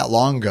this not that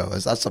long ago.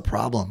 That's the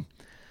problem.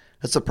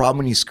 That's the problem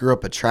when you screw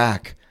up a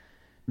track.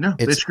 No,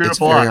 they screwed up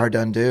a lot. It's very hard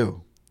to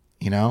undo,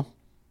 Yeah.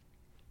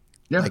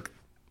 Like,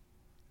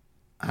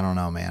 I don't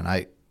know, man.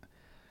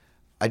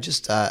 I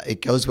just,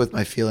 it goes with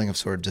my feeling of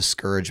sort of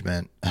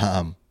discouragement,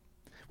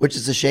 which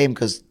is a shame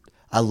because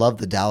I love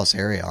the Dallas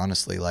area,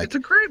 honestly. Like, it's a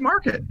great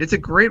market. It's a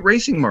great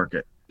racing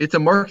market. It's a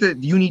market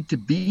that you need to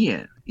be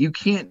in. You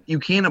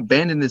can't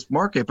abandon this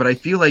market. But I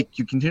feel like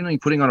you continually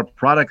putting on a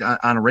product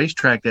on a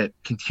racetrack that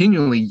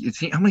continually,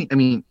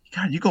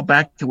 God, you go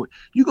back to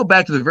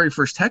the very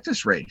first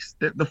Texas race.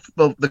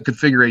 The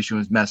configuration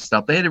was messed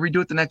up. They had to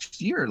redo it the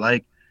next year.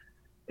 Like,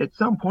 at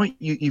some point,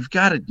 you've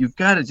got to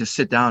just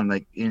sit down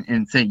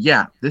and say,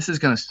 yeah, this is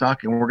going to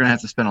suck, and we're going to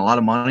have to spend a lot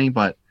of money.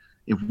 But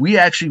if we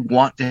actually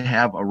want to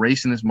have a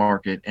race in this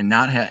market and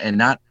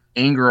not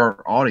anger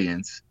our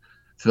audience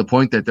to the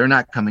point that they're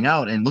not coming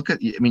out, and look at,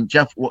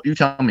 Jeff, you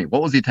tell me,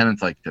 what was the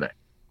attendance like today?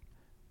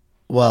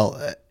 Well,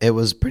 it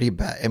was pretty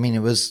bad. I mean, it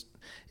was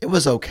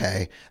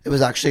okay. It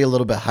was actually a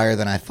little bit higher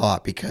than I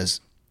thought because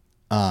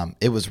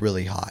it was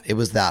really hot. It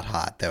was that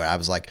hot that I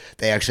was like,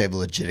 they actually have a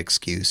legit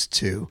excuse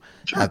to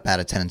have bad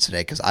attendance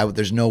today, because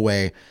there's no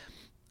way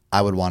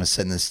I would want to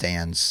sit in the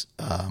stands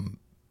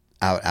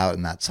out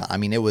in that sun. I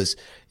mean, it was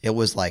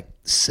like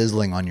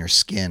sizzling on your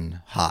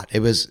skin hot. It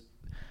was,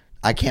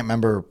 I can't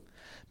remember,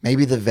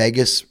 maybe the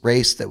Vegas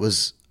race that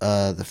was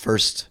the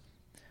first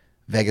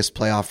Vegas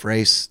playoff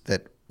race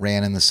that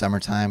ran in the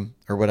summertime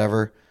or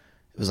whatever.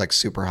 It was like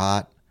super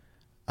hot.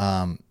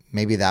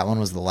 Maybe that one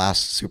was the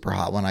last super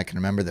hot one I can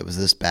remember that was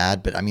this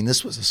bad. But I mean,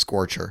 this was a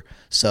scorcher.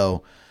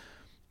 So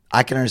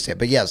I can understand.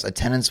 But yes,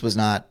 attendance was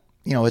not,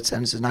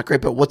 attendance is not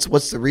great. But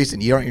what's the reason?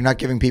 You're not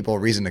giving people a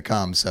reason to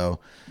come. So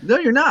no,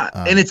 you're not.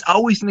 And it's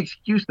always an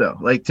excuse though.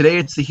 Like today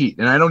it's the heat,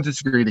 and I don't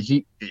disagree. The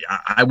heat,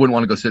 I wouldn't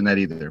want to go sit in that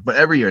either. But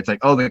every year it's like,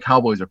 oh, the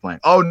Cowboys are playing.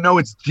 Oh no,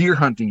 it's deer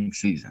hunting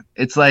season.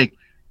 It's like,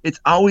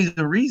 it's always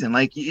the reason.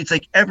 Like, it's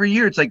like every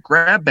year it's like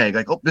grab bag.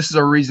 Like, oh, this is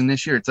our reason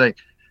this year. It's like,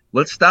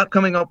 let's stop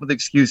coming up with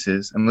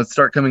excuses and let's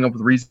start coming up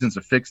with reasons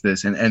to fix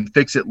this and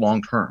fix it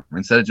long term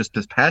instead of just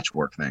this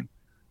patchwork thing.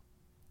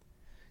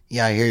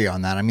 Yeah, I hear you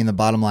on that. I mean, the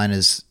bottom line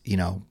is,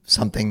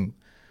 something,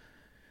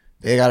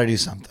 they got to do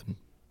something.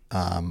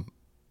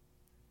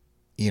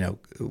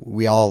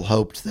 We all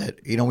hoped that,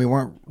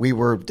 we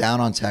were down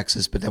on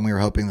Texas, but then we were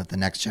hoping that the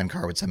next gen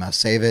car would somehow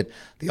save it.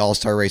 The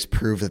All-Star race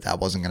proved that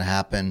wasn't going to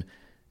happen.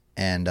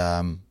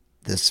 And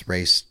this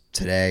race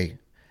today,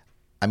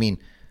 I mean,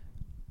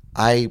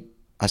 I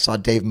saw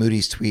Dave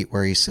Moody's tweet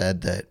where he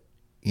said that,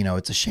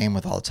 it's a shame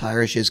with all the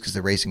tire issues because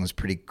the racing was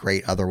pretty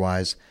great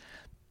otherwise.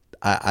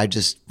 I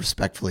just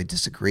respectfully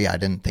disagree. I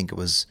just didn't think it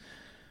was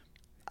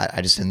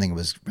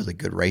really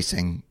good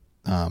racing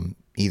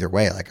either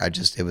way. Like,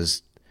 it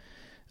was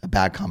a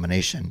bad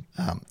combination.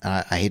 And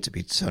I hate to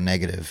be so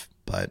negative,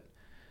 but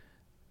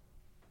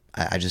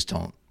I just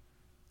don't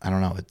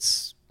know.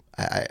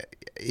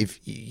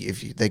 If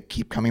they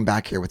keep coming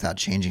back here without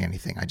changing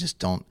anything, I just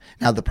don't.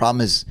 Now, the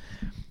problem is,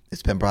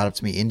 it's been brought up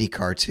to me,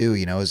 IndyCar too,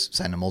 is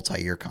signed a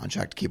multi-year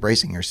contract to keep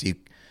racing here. So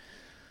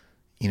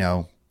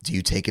do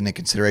you take into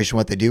consideration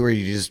what they do, or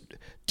you just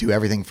do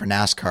everything for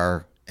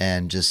NASCAR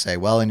and just say,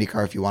 well,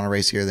 IndyCar, if you want to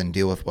race here, then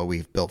deal with what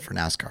we've built for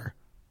NASCAR?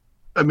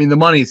 I mean, the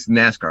money's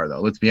NASCAR, though.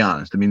 Let's be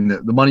honest. I mean,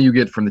 the money you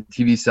get from the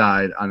TV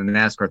side on the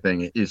NASCAR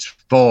thing is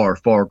far,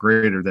 far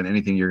greater than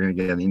anything you're going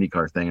to get on the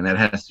IndyCar thing, and that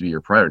has to be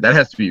your priority. That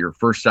has to be your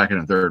first, second,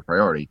 and third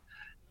priority.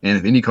 And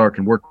if IndyCar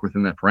can work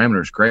within that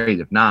parameters, great.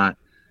 If not,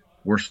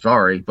 we're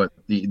sorry. But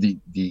the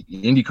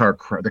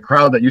IndyCar, the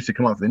crowd that used to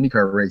come out for the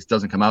IndyCar race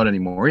doesn't come out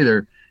anymore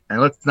either. And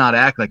let's not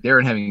act like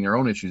they're having their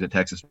own issues at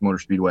Texas Motor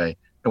Speedway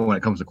when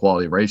it comes to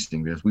quality of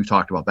racing, because we've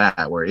talked about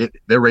that, where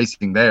their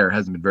racing there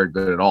hasn't been very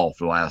good at all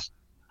for the last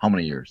how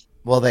many years?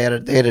 Well, they had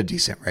a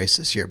decent race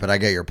this year, but I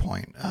get your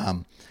point.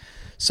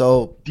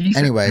 So decent.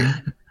 Anyway,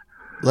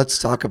 let's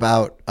talk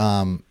about.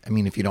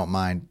 If you don't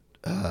mind,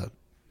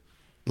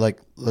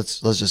 let's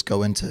just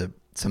go into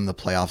some of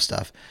the playoff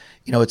stuff.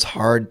 It's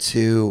hard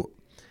to.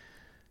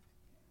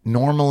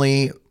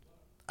 Normally,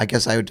 I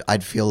guess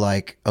I'd feel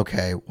like,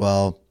 okay,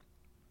 well,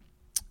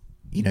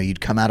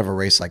 you'd come out of a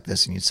race like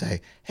this and you'd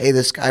say, hey,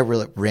 this guy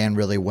ran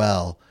really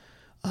well,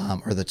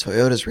 or the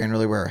Toyotas ran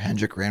really well, or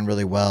Hendrick ran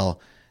really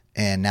well.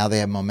 And now they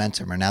have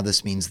momentum, or now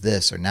this means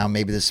this, or now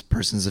maybe this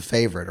person's a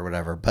favorite or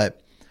whatever. But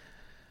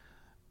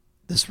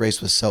this race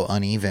was so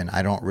uneven,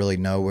 I don't really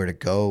know where to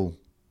go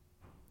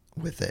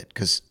with it,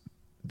 because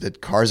the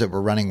cars that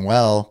were running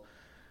well,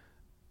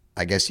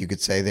 I guess you could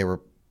say they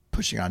were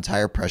pushing on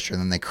tire pressure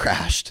and then they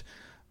crashed.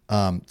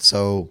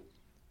 So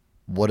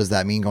what does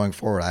that mean going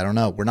forward? I don't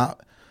know. We're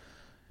not,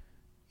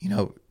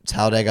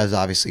 Talladega is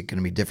obviously going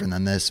to be different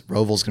than this.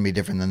 Roval's going to be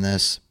different than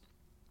this.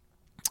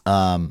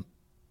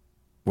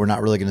 We're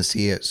not really going to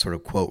see a sort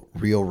of, quote,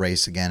 real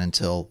race again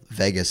until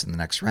Vegas in the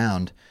next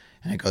round.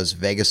 And it goes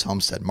Vegas,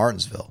 Homestead,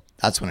 Martinsville.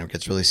 That's when it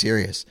gets really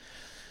serious.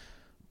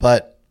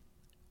 But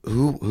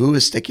who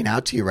is sticking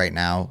out to you right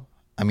now?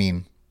 I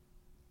mean,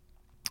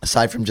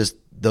 aside from just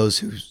those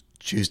who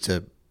choose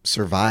to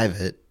survive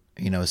it,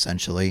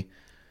 essentially,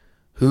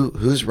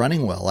 who's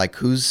running well? Like,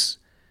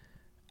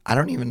 I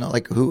don't even know,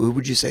 like, who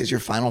would you say is your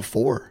final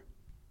four?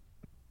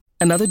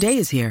 Another day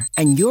is here,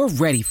 and you're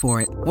ready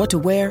for it. What to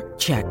wear?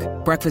 Check.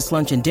 Breakfast,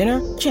 lunch, and dinner?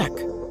 Check.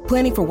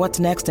 Planning for what's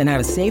next and how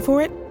to save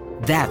for it?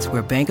 That's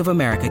where Bank of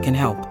America can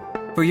help.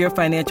 For your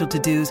financial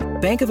to-dos,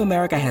 Bank of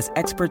America has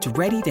experts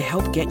ready to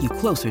help get you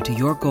closer to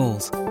your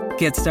goals.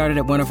 Get started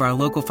at one of our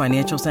local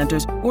financial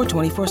centers or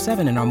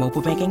 24/7 in our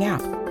mobile banking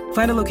app.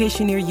 Find a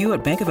location near you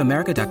at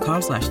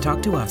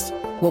bankofamerica.com/talktous.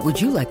 What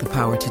would you like the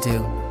power to do?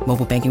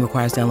 Mobile banking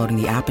requires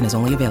downloading the app and is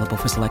only available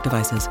for select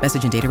devices.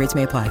 Message and data rates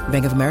may apply.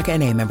 Bank of America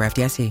N.A., member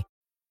FDIC.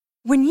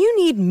 When you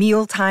need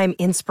mealtime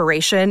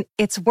inspiration,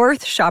 it's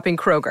worth shopping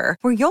Kroger,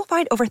 where you'll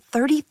find over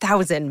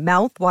 30,000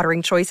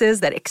 mouth-watering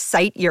choices that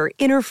excite your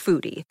inner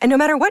foodie. And no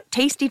matter what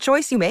tasty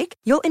choice you make,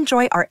 you'll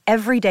enjoy our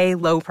everyday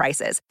low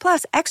prices,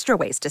 plus extra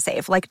ways to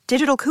save, like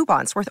digital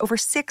coupons worth over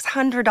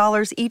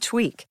 $600 each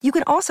week. You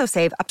can also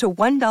save up to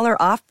 $1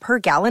 off per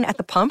gallon at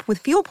the pump with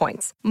fuel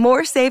points.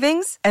 More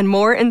savings and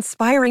more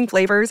inspiring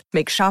flavors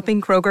make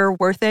shopping Kroger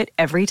worth it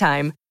every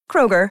time.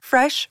 Kroger,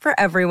 fresh for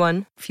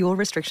everyone. Fuel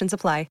restrictions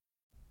apply.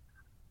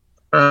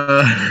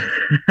 Can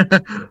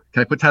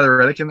I put Tyler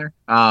Reddick in there?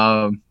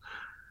 I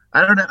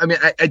don't know. I mean,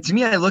 to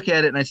me, I look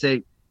at it and I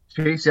say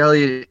Chase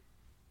Elliott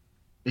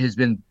has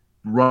been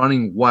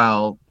running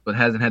well, but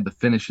hasn't had the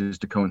finishes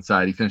to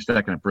coincide. He finished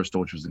second at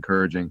Bristol, which was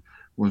encouraging.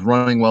 Was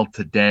running well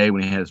today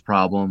when he had his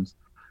problems.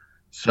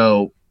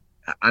 So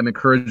I'm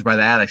encouraged by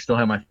that. I still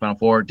have my Final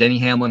Four. Denny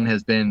Hamlin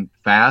has been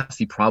fast.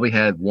 He probably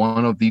had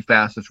one of the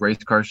fastest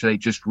race cars today.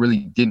 Just really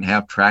didn't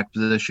have track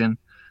position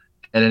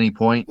at any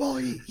point.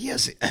 Well,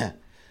 yes.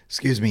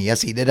 Excuse me.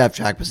 Yes, he did have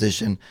track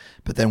position,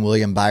 but then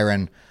William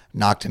Byron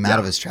knocked him out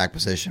of his track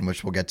position,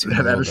 which we'll get to.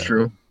 That is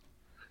true.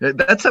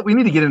 That's we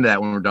need to get into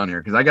that when we're done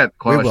here because I got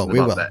questions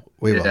about that.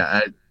 We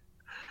will.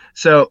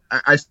 So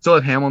I still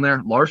have Hamlin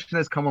there. Larson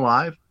has come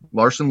alive.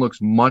 Larson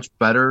looks much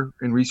better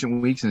in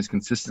recent weeks and is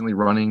consistently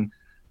running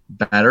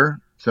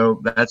better.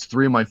 So that's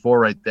 3 of my 4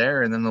 right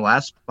there. And then the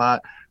last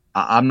spot,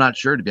 I'm not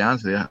sure, to be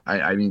honest with you.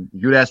 I mean,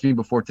 if you had asked me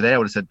before today, I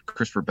would have said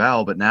Christopher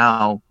Bell, but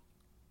now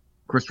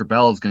Christopher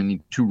Bell is going to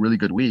need 2 really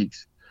good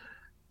weeks.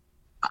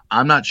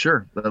 I'm not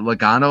sure.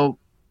 Logano,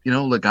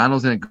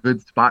 Logano's in a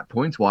good spot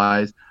points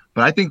wise,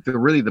 but I think the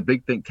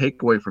big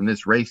takeaway from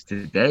this race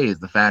today is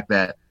the fact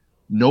that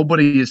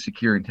nobody is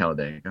secure in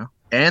Talladega,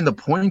 and the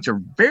points are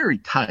very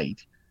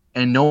tight,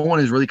 and no one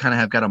is really kind of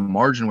have got a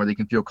margin where they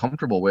can feel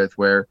comfortable with,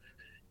 where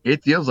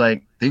it feels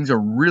like things are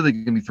really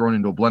going to be thrown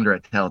into a blender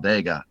at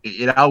Talladega.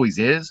 It always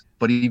is,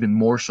 but even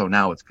more so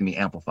now, it's going to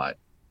be amplified.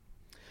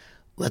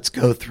 Let's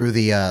go through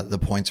the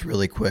points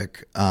really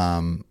quick,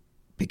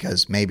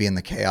 because maybe in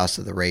the chaos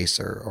of the race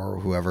or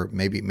whoever,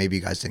 maybe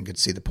you guys didn't get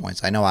to see the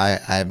points. I know I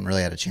haven't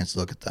really had a chance to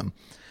look at them.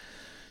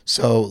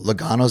 So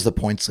Logano's the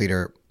points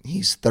leader.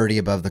 He's 30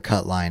 above the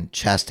cut line.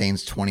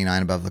 Chastain's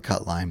 29 above the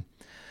cut line.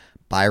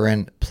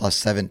 Byron plus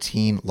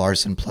 17.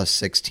 Larson plus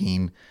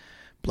 16.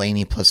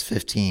 Blaney plus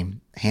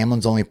 15.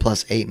 Hamlin's only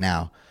plus 8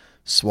 now.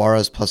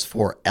 Suarez plus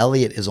 4.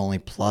 Elliott is only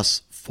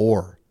plus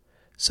 4.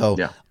 So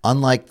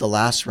unlike the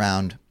last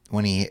round,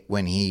 when he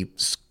went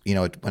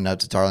out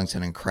to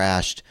Darlington and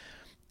crashed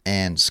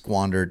and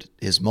squandered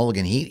his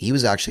mulligan, he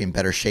was actually in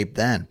better shape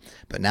then.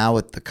 But now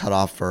with the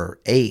cutoff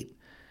for 8,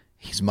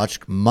 he's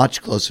much,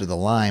 much closer to the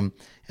line,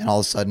 and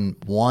all of a sudden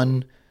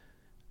one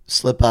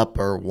slip up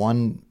or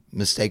one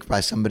mistake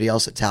by somebody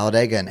else at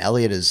Talladega, and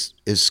Elliott is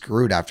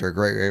screwed after a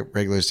great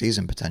regular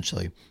season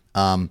potentially.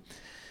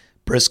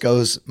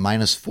 Briscoe's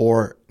minus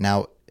 4.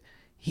 Now,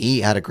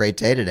 he had a great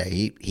day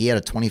today. He had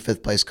a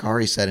 25th place car,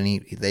 he said,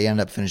 and they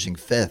ended up finishing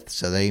 5th.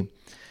 So they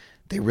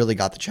really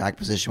got the track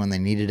position when they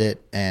needed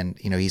it. And,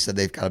 he said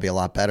they've got to be a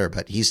lot better,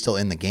 but he's still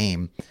in the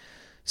game.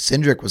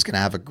 Cindric was going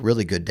to have a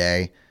really good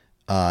day.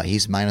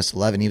 He's minus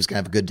 11. He was going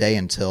to have a good day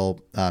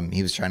until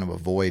he was trying to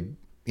avoid,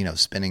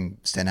 spinning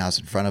Stenhouse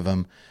in front of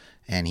him,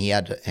 and he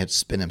had to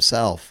spin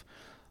himself.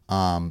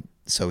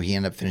 So he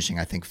ended up finishing,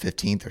 I think,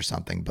 15th or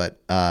something. But,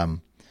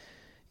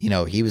 he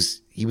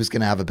was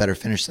going to have a better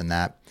finish than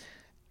that.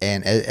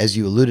 And as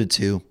you alluded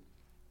to,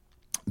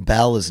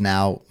 Bell is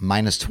now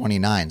minus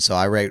 29. So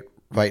I right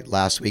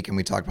last week, and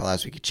we talked about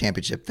last week, a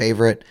championship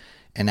favorite,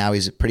 and now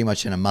he's pretty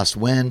much in a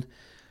must-win,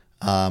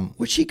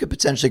 which he could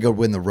potentially go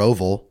win the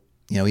Roval.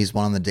 He's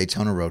won on the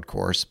Daytona road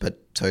course,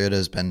 but Toyota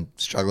has been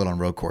struggling on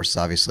road courses,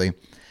 obviously.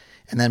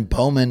 And then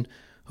Bowman,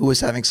 who was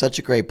having such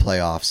a great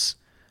playoffs,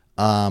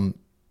 to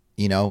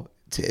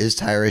his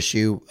tire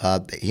issue,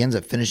 he ends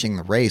up finishing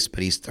the race,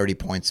 but he's 30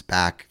 points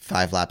back,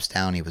 5 laps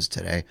down he was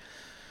today.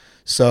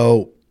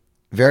 So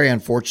very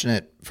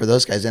unfortunate for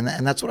those guys. And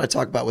that's what I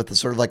talk about with the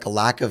sort of like a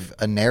lack of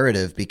a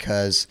narrative,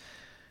 because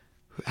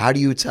how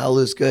do you tell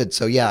who's good?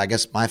 So, yeah, I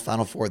guess my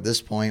Final Four at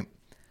this point,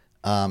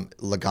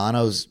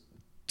 Logano's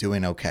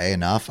doing okay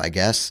enough, I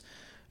guess.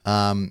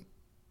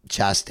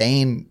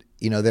 Chastain,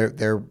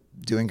 they're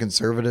doing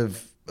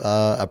conservative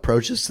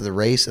approaches to the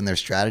race and their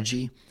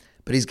strategy,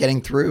 but he's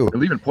getting through. They're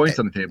leaving points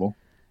on the table.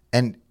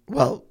 And,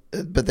 but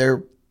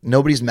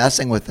nobody's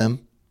messing with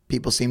him.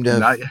 People seem to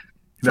have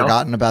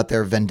forgotten about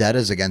their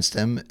vendettas against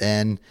him,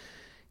 and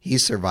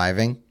he's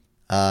surviving.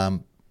 I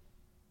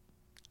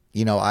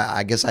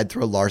guess I'd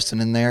throw Larson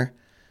in there,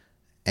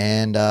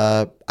 and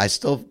I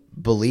still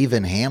believe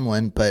in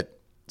Hamlin,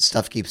 but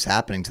stuff keeps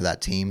happening to that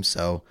team,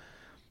 so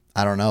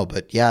I don't know.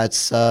 But yeah,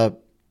 it's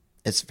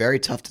very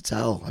tough to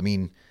tell. I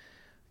mean,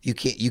 you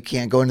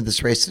can't go into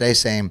this race today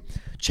saying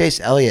Chase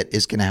Elliott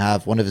is going to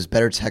have one of his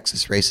better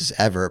Texas races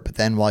ever, but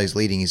then while he's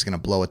leading, he's going to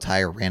blow a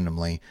tire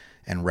randomly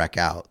and wreck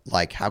out.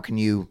 Like, how could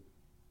you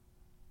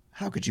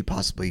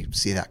possibly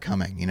see that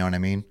coming? You know what I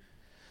mean?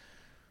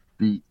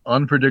 The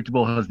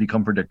unpredictable has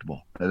become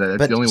predictable.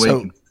 That's the only way.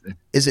 So,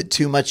 is it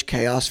too much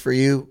chaos for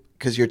you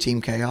because your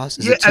team chaos?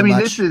 Is yeah, it too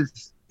much?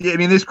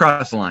 This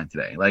crossed the line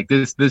today. Like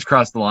this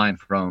crossed the line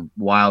from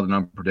wild and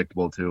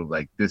unpredictable to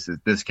like this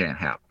can't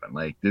happen.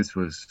 Like this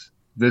was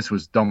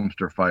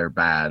dumpster fire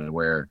bad,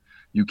 where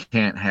you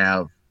can't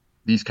have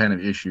these kind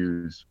of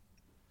issues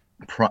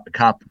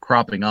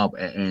cropping up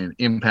and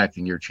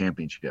impacting your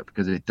championship,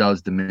 because it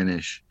does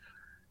diminish.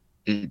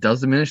 It does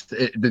diminish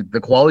the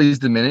quality is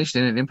diminished,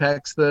 and it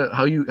impacts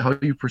how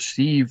you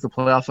perceive the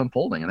playoffs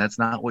unfolding, and that's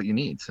not what you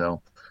need.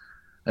 So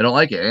I don't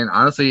like it. And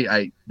honestly,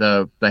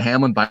 the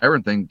Hamlin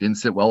Byron thing didn't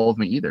sit well with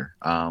me either.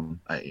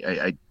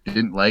 I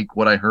didn't like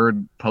what I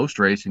heard post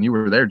race, and you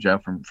were there,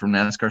 Jeff, from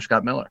NASCAR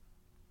Scott Miller.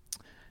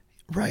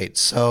 Right.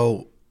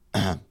 So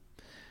to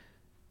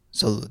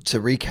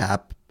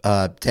recap,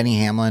 Denny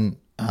Hamlin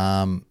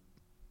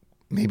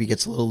maybe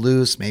gets a little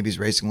loose, maybe he's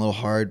racing a little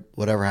hard,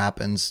 whatever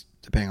happens,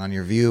 depending on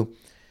your view.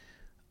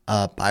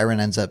 Byron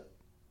ends up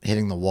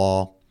hitting the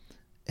wall,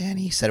 and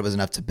he said it was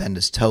enough to bend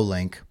his toe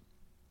link.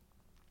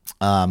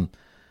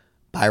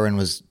 Byron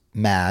was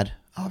mad,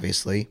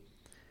 obviously,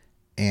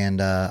 and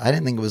I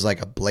didn't think it was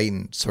like a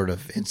blatant sort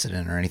of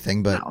incident or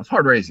anything, but no, it's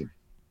hard racing.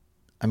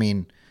 I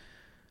mean,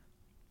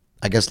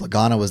 I guess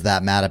Logano was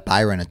that mad at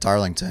Byron at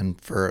Darlington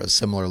for a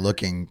similar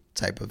looking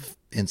type of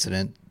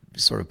incident,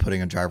 sort of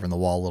putting a driver in the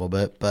wall a little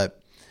bit.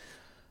 But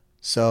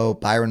so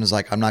Byron was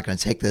like, I'm not going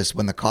to take this.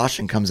 When the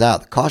caution comes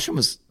out,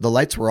 the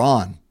lights were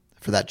on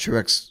for that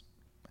Truex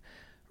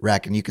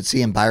wreck, and you could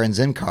see in Byron's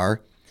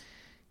in-car,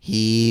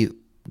 he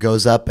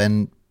goes up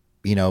and,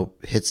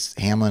 hits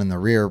Hamlin in the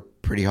rear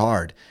pretty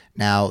hard.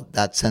 Now,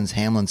 that sends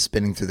Hamlin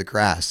spinning through the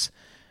grass.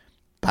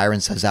 Byron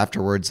says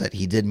afterwards that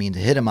he did mean to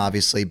hit him,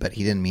 obviously, but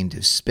he didn't mean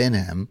to spin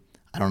him.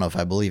 I don't know if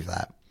I believe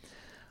that.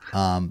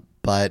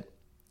 But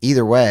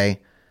either way,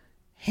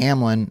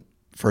 Hamlin,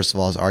 first of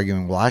all, is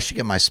arguing, well, I should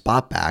get my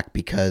spot back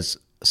because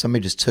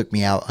somebody just took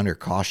me out under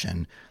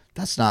caution.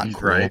 That's not He's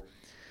cool. right.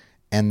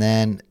 And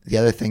then the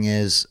other thing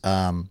is,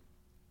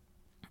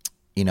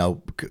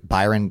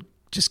 Byron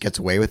just gets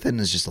away with it and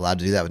is just allowed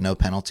to do that with no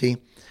penalty.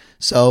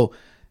 So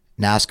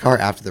NASCAR,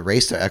 after the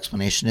race, their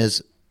explanation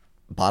is,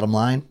 bottom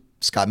line,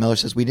 Scott Miller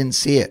says, we didn't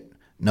see it.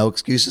 No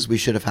excuses. We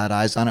should have had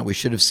eyes on it. We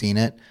should have seen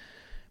it.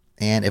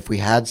 And if we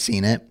had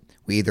seen it,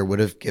 we either would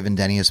have given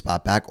Denny a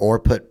spot back or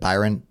put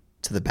Byron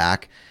to the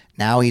back.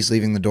 Now he's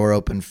leaving the door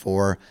open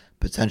for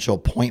potential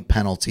point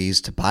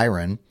penalties to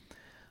Byron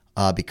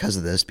because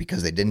of this,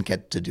 because they didn't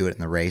get to do it in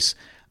the race.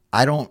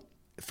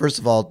 First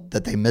of all,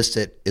 that they missed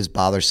it is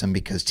bothersome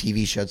because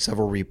TV showed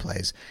several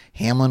replays.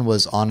 Hamlin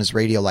was on his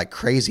radio like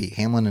crazy.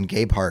 Hamlin and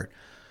Gabehart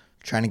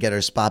trying to get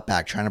her spot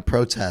back, trying to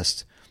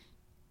protest.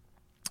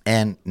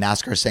 And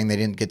NASCAR saying they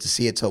didn't get to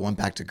see it till it went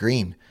back to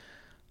green.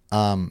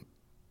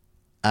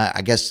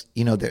 I guess,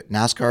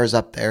 NASCAR is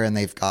up there and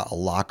they've got a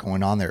lot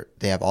going on there.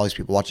 They have all these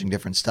people watching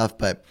different stuff,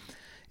 but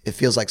it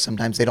feels like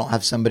sometimes they don't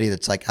have somebody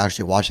that's like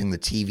actually watching the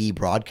TV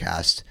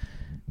broadcast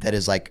that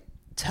is like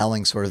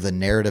telling sort of the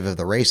narrative of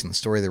the race and the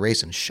story of the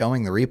race and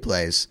showing the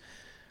replays.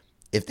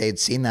 If they'd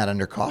seen that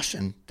under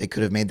caution, they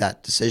could have made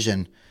that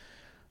decision.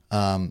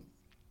 Now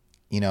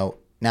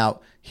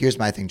here's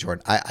my thing,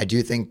 Jordan. I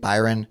do think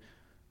Byron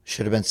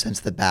should have been sent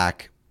to the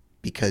back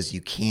because you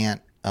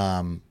can't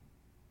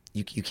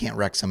you can't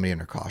wreck somebody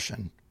under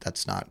caution. I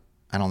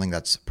don't think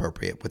that's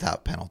appropriate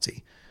without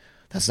penalty.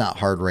 That's not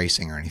hard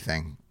racing or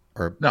anything.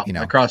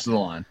 That crosses the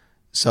line.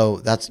 So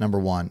that's number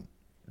one.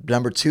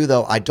 Number two,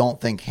 though, I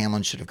don't think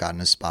Hamlin should have gotten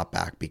his spot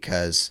back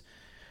because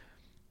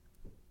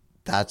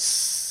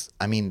there's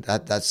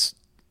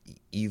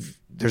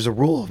a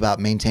rule about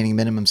maintaining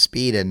minimum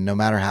speed, and no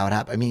matter how it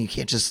happens, you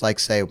can't just like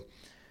say,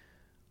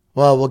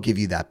 well, we'll give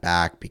you that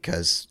back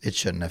because it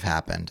shouldn't have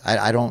happened.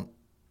 I don't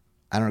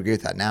agree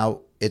with that.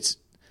 Now it's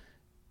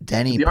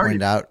Denny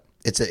pointed out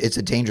it's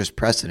a dangerous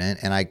precedent,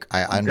 and I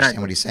understand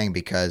what he's saying,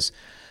 because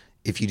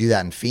if you do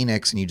that in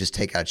Phoenix and you just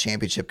take out a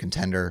championship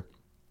contender,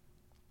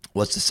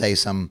 what's to say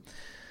some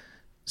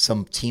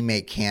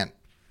teammate can't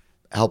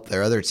help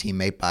their other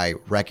teammate by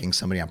wrecking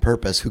somebody on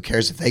purpose? Who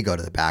cares if they go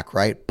to the back,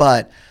 right?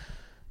 But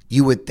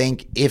you would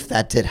think if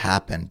that did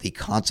happen, the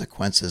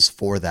consequences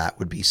for that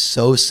would be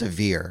so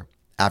severe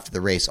after the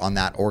race on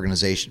that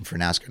organization for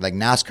NASCAR. Like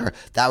NASCAR,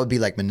 that would be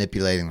like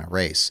manipulating the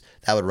race.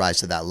 That would rise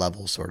to that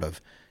level, sort of.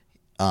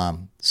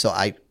 So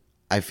I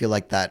feel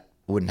like that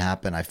wouldn't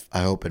happen. I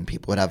hope, and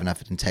people would have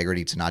enough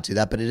integrity to not do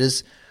that. But it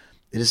is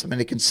something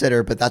to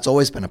consider. But that's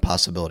always been a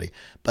possibility.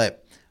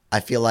 But I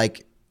feel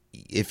like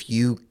if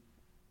you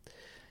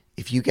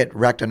get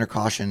wrecked under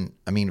caution,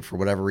 for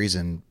whatever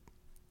reason,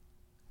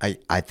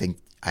 I think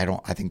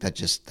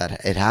that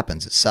it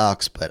happens. It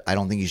sucks, but I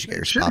don't think you should get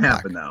your spot back.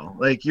 It shouldn't happen though.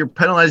 Like, you're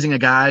penalizing a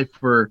guy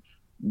for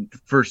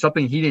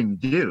something he didn't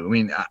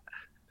do.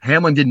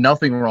 Hamlin did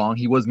nothing wrong.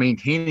 He was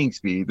maintaining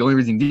speed. The only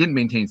reason he didn't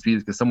maintain speed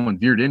is because someone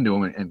veered into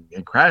him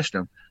and crashed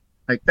him.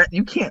 Like that,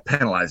 you can't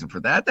penalize him for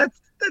that.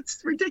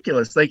 That's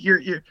ridiculous. Like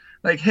you're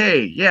like,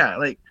 hey, yeah,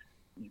 like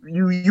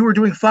you were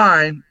doing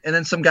fine, and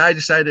then some guy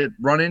decided to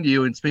run into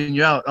you and spin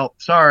you out. Oh,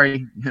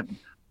 sorry.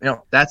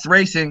 That's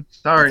racing.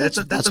 Sorry. That's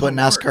what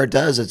NASCAR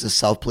does. It's a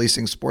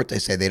self-policing sport. They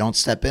say they don't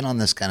step in on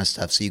this kind of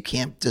stuff. So you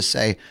can't just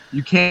say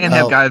you can't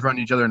have guys run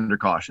each other under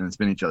caution and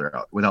spin each other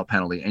out without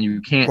penalty. And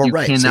you can't. You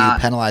cannot. So you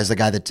penalize the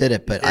guy that did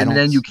it, but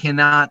then you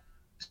cannot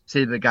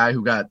say to the guy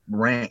who got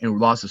ran and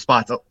lost his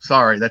spots, oh,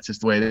 sorry, that's just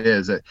the way it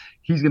is. That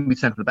he's going to be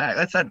sent to the back.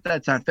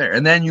 That's not fair.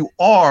 And then you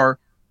are.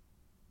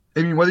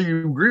 I mean, whether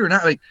you agree or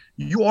not, like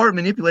you are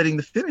manipulating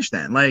the finish.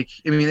 Then, like,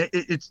 I mean,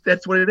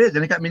 that's what it is,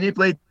 and it got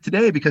manipulated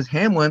today because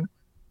Hamlin.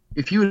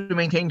 If he would have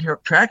maintained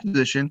track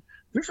position,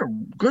 there's a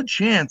good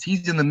chance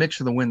he's in the mix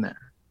for the win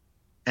there.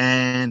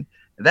 And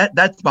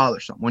that's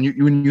bothersome. When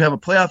you have a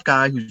playoff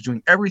guy who's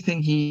doing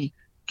everything he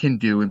can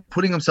do and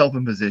putting himself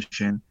in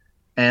position,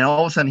 and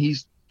all of a sudden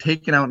he's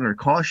taken out under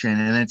caution,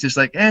 and it's just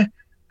like,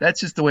 that's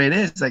just the way it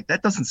is. Like,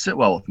 that doesn't sit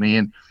well with me.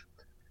 And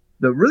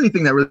the really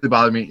thing that really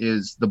bothered me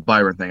is the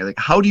Byron thing. Like,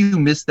 how do you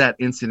miss that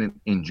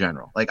incident in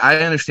general? Like,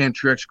 I understand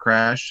Truex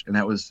crash, and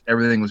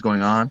everything was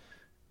going on.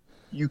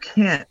 You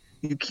can't.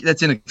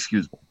 That's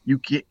inexcusable.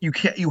 You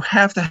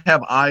have to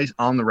have eyes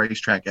on the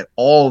racetrack at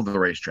all of the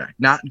racetrack,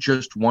 not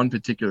just one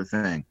particular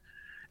thing.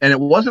 And it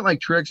wasn't like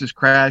Truex's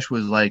crash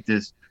was like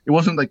this. It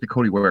wasn't like the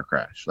Cody Ware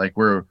crash, like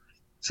where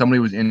somebody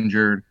was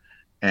injured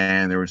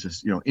and there was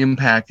this,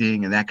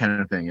 impacting and that kind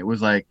of thing. It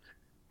was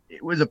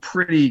a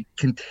pretty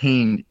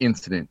contained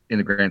incident in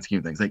the grand scheme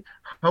of things. Like,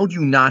 how do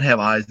you not have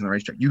eyes on the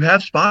racetrack? You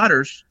have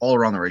spotters all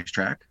around the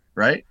racetrack,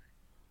 right?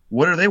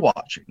 What are they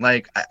watching?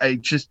 Like, I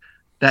just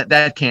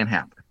that can't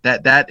happen.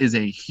 That is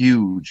a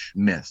huge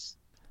miss.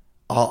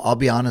 I'll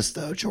be honest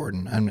though,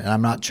 Jordan, and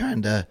I'm not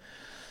trying to.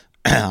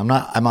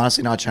 I'm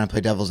honestly not trying to play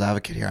devil's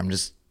advocate here. I'm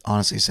just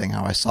honestly saying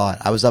how I saw it.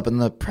 I was up in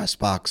the press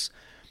box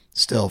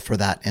still for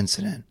that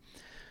incident.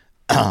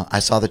 I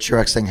saw the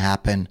Truex thing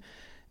happen,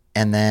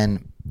 and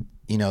then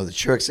the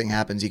Truex thing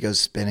happens. He goes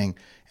spinning,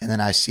 and then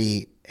I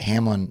see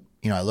Hamlin.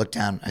 I look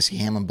down. I see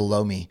Hamlin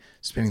below me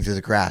spinning through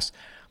the grass.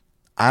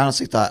 I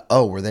honestly thought,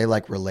 oh, were they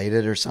like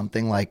related or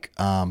something? Like,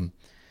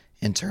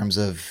 in terms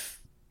of,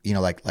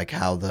 like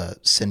how the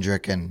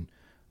Cindric and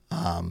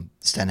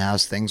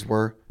Stenhouse things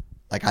were.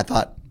 Like, I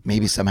thought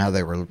maybe somehow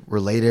they were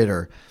related,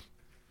 or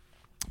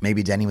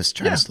maybe Denny was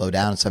trying to slow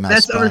down and somehow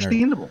that's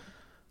understandable.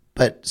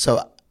 But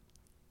so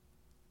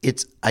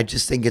I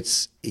just think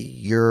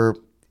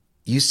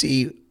you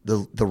see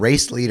the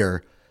race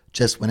leader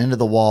just went into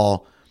the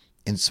wall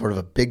in sort of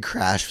a big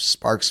crash,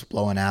 sparks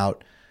blowing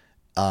out.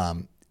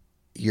 If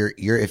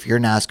you're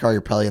NASCAR,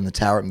 you're probably in the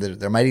tower.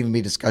 There might even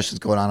be discussions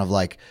going on of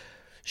like,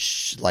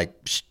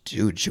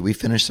 dude, should we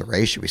finish the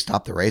race? Should we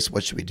stop the race?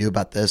 What should we do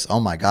about this?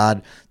 Oh my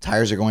God,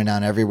 tires are going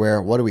down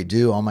everywhere. What do we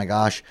do? Oh my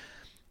gosh.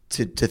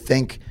 To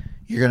think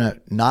you're going to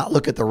not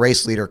look at the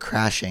race leader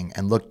crashing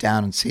and look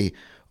down and see,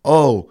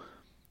 oh,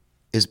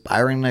 is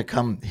Byron going to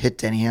come hit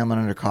Denny Hamlin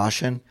under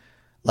caution?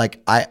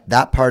 Like,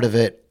 that part of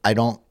it, I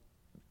don't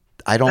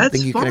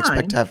think you can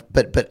expect to have,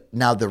 but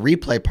now the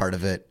replay part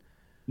of it.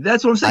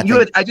 That's what I'm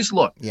saying. I just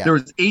looked. Yeah. There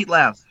was 8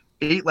 laps.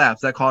 8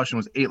 laps. That caution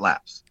was 8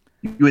 laps.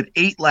 You had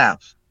 8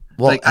 laps.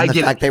 Well, and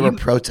the fact they were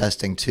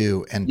protesting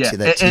too, and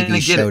that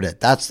TV showed it.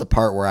 That's the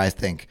part where I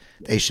think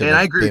they should. And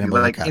I agree with you.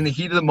 Like, in the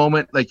heat of the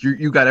moment, like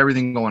you got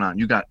everything going on.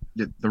 You got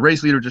the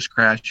race leader just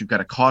crashed. You've got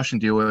a caution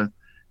to deal with.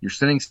 You're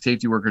sending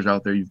safety workers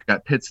out there. You've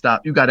got pit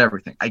stop. You got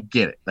everything. I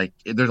get it. Like,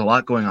 there's a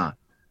lot going on.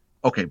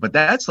 Okay, but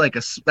that's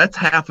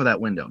half of that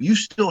window. You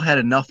still had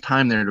enough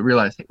time there to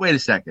realize, hey, wait a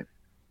second.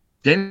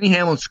 Denny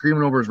Hamlin's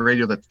screaming over his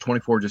radio that the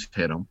 24 just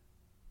hit him.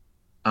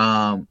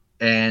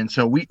 And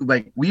so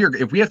if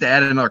we have to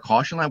add another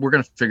caution lap, we're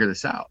going to figure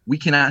this out. We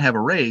cannot have a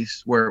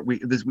race where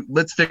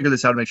let's figure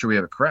this out and make sure we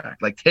have it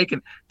correct. Like,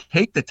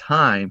 take the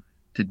time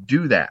to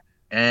do that.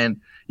 And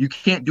you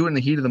can't do it in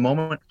the heat of the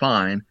moment,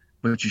 fine,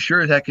 but you sure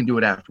as heck can do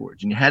it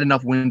afterwards. And you had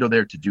enough window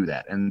there to do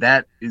that. And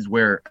that is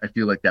where I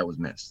feel like that was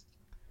missed.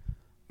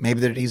 Maybe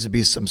there needs to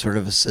be some sort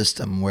of a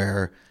system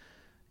where,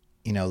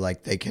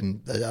 like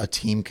a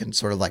team can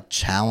sort of like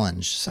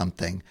challenge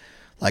something,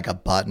 like a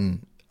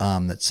button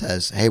that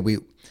says, hey,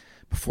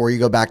 before you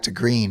go back to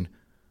green,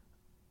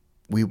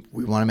 we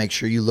want to make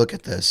sure you look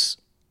at this.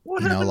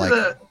 What happened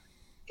to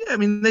I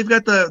mean, they've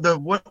got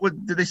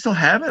what do they still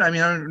have it? I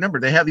mean, I don't remember.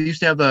 They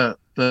used to have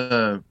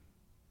the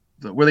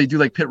where they do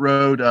like pit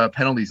road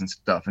penalties and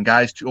stuff, and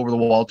guys over the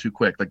wall too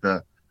quick, like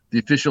the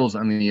officials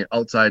on the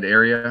outside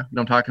area. You know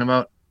what I'm talking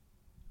about?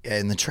 Yeah,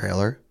 in the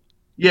trailer.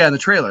 Yeah, in the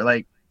trailer,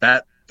 like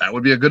that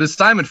would be a good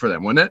assignment for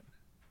them, wouldn't it?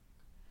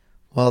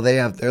 Well,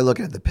 they're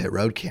looking at the pit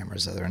road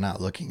cameras, though. They're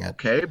not looking at.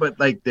 Okay, but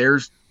like I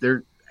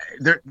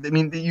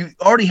mean, you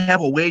already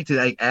have a way to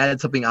like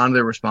add something onto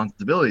their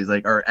responsibilities,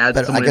 like or add.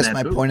 But I guess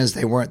my point is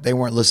they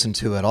weren't listened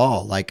to at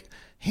all. Like,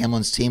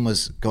 Hamlin's team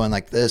was going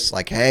like this,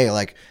 like, hey,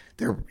 like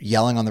they're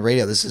yelling on the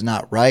radio, this is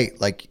not right.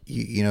 Like,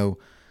 you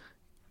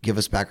give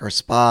us back our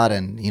spot,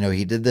 and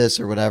he did this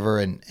or whatever,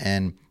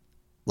 and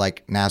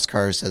like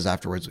NASCAR says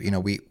afterwards, you know,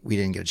 we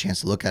didn't get a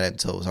chance to look at it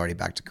until it was already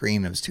back to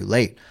green. It was too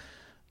late.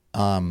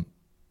 I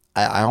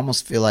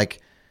almost feel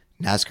like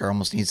NASCAR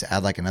almost needs to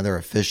add like another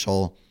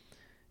official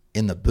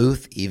in the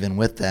booth, even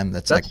with them.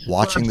 That's like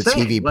watching the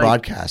TV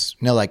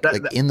broadcast. No, like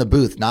in the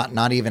booth,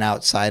 not even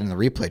outside in the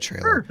replay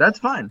trailer. Sure, that's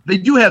fine. They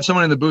do have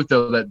someone in the booth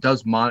though that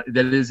does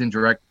that is in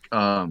direct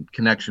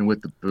connection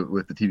with the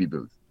TV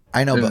booth.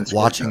 I know, but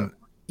watching.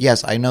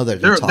 Yes, I know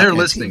that they're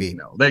listening. TV,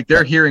 like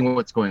they're hearing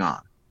what's going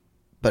on.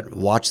 But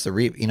watch the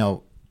you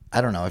know, I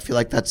don't know. I feel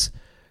like that's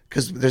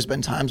because there's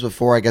been times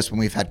before, I guess, when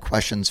we've had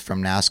questions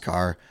from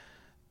NASCAR,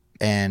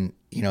 and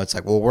you know, it's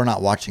like, well, we're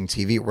not watching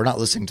TV, we're not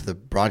listening to the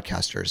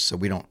broadcasters, so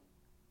we don't,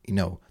 you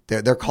know,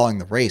 they're calling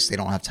the race. They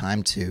don't have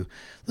time to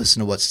listen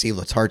to what Steve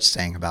Letart's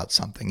saying about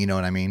something. You know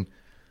what I mean?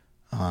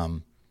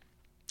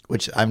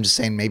 Which I'm just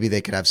saying, maybe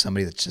they could have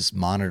somebody that's just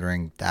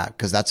monitoring that,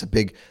 because that's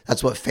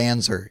what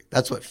fans are.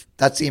 That's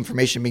the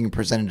information being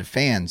presented to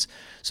fans.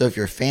 So if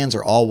your fans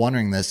are all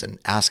wondering this and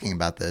asking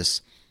about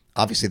this,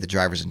 obviously the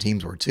drivers and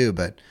teams were too,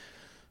 but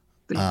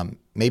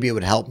maybe it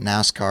would help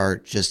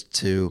NASCAR just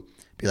to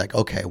be like,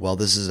 okay, well,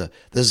 this is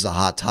a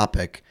hot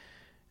topic.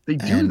 They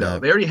do though.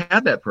 They already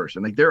have that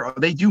person. Like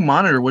they do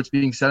monitor what's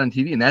being said on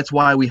TV, and that's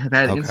why we have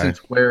had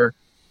instances where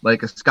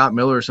like a Scott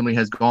Miller or somebody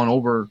has gone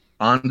over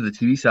onto the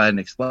TV side and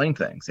explained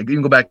things. Like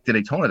even go back to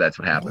Daytona, that's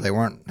what happened.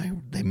 Well,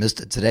 they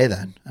missed it today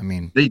then. I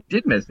mean, they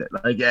did miss it.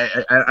 Like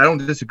I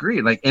don't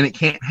disagree. Like, and it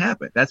can't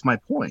happen. That's my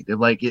point.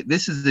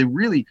 This is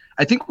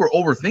I think we're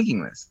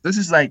overthinking this. This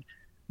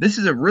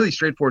is a really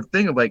straightforward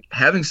thing of like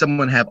having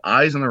someone have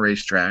eyes on the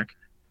racetrack,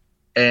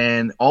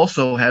 and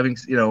also having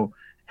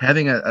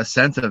a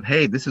sense of,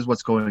 hey, this is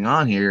what's going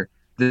on here.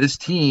 This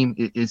team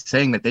is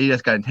saying that they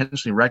just got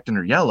intentionally wrecked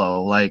under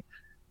yellow. Like,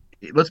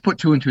 let's put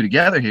two and two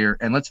together here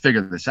and let's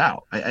figure this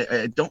out.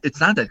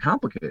 It's not that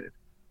complicated.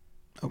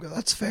 Okay,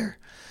 that's fair.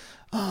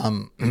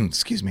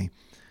 Excuse me.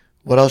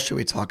 What else should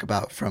we talk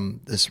about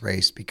from this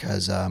race?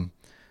 Because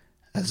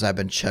as I've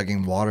been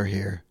chugging water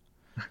here,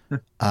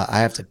 I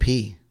have to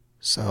pee,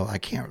 so I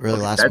can't really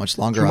last much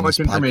longer on this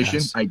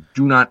podcast. I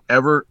do not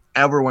ever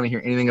want to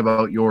hear anything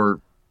about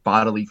your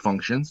bodily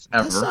functions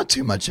ever. That's not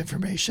too much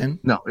information.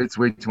 No, it's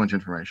way too much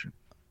information.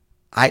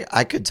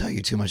 I could tell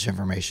you too much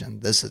information.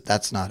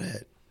 That's not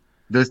it.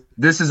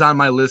 This is on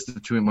my list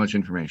of too much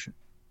information.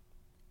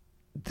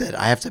 That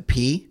I have to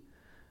pee?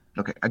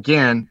 Okay.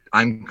 Again,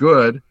 I'm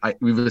good.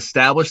 We've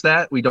established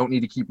that. We don't need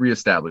to keep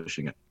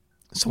reestablishing it.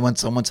 So when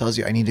someone tells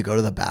you I need to go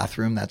to the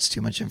bathroom, that's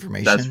too much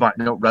information? That's fine.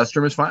 No,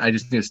 restroom is fine. I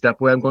just need to step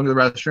away. I'm going to the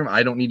restroom.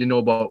 I don't need to know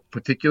about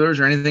particulars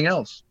or anything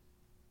else.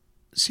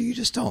 So you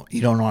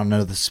don't want to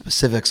know the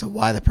specifics of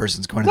why the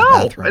person's going to the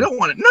bathroom? I don't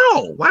want to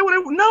know. Why would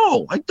I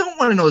know? I don't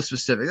want to know the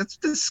specifics. That's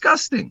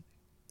disgusting.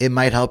 It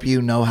might help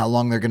you know how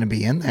long they're going to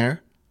be in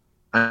there.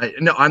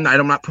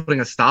 I'm not putting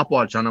a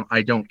stopwatch on them.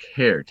 I don't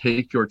care.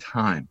 Take your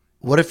time.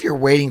 What if you're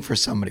waiting for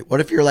somebody?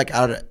 What if you're like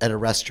out at a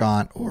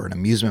restaurant or an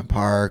amusement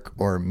park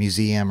or a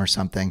museum or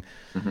something,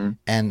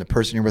 and the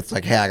person you're with is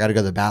like, hey, I got to go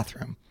to the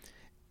bathroom.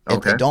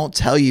 If they don't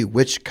tell you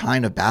which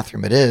kind of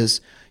bathroom it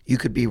is, you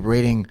could be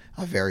waiting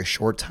a very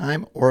short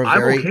time or a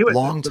very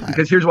long time.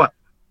 Because here's what.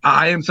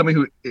 I am somebody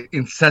who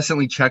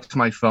incessantly checks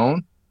my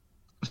phone.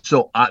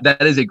 So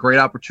that is a great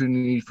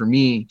opportunity for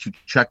me to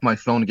check my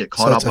phone and get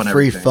caught up on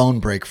everything. It's a free phone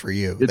break for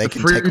you. They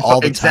can take all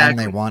the time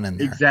they want in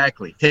there.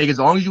 Exactly. Take as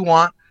long as you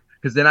want,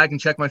 because then I can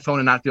check my phone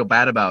and not feel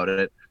bad about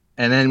it.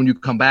 And then when you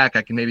come back,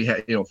 I can maybe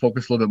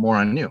focus a little bit more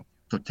on you.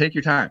 So take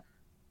your time.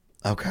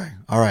 Okay.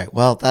 All right.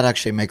 Well, that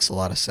actually makes a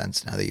lot of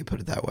sense now that you put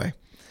it that way.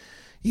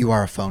 You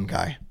are a phone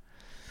guy.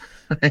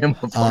 I am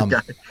a phone guy.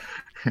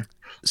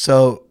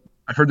 So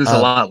I've heard this a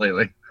lot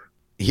lately.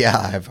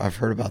 Yeah, I've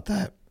heard about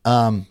that.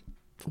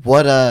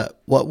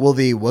 What will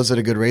the was it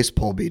a good race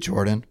poll be,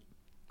 Jordan?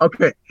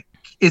 Okay.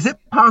 Is it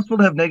possible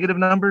to have negative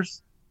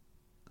numbers?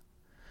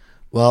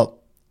 Well,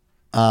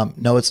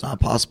 no, it's not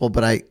possible,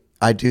 but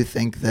I do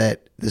think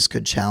that this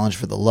could challenge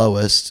for the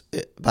lowest,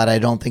 but I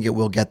don't think it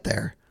will get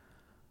there.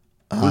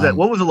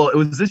 What was the low? It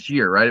was this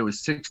year, right? It was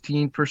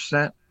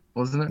 16%,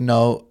 wasn't it?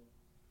 No,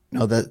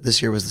 that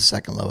this year was the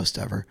second lowest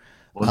ever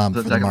for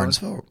the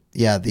Martinsville.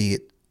 Yeah,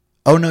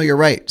 oh no, you're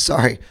right.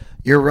 Sorry.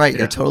 You're right. Yeah.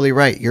 You're totally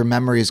right. Your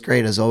memory is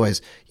great as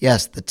always.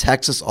 Yes, the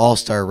Texas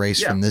All-Star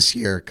race from this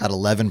year got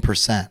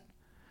 11%.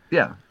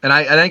 Yeah, and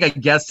I think I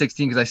guessed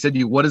 16 because I said to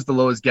you, what is the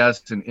lowest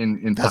guess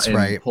in That's in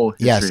right. Poll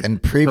history? Yes,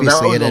 and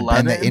previously it had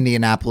been the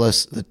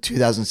Indianapolis, the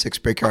 2006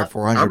 Brickyard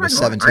 400 was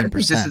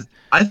 17%.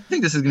 I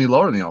think this is going to be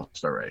lower than the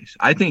All-Star race.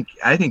 I think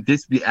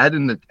this be add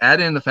in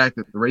the fact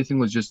that the racing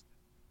was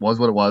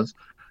what it was,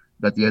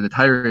 that you had the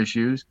tire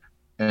issues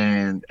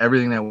and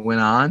everything that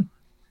went on.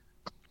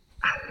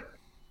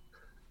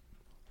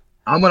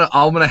 I'm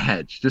gonna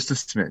hedge just a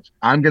smidge.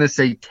 I'm gonna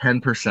say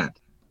 10%.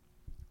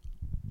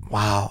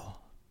 Wow,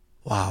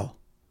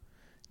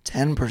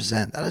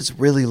 10%. That is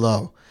really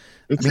low.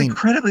 It's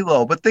incredibly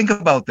low. But think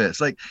about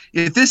this: like,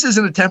 if this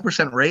isn't a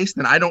 10% race,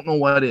 then I don't know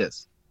what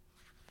is.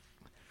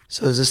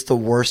 So, is this the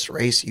worst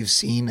race you've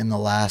seen in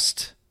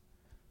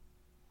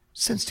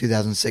since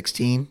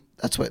 2016?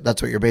 That's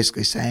what you're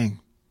basically saying.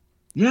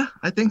 Yeah,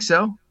 I think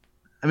so.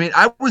 I mean,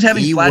 I was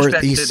having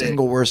flashbacks the today.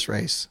 single worst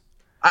race.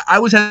 I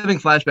was having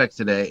flashbacks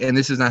today, and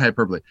this is not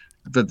hyperbole.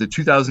 The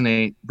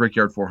 2008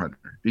 Brickyard 400,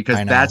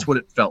 because that's what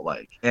it felt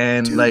like.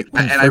 And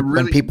Dude,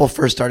 when people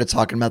first started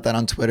talking about that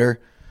on Twitter,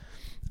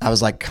 I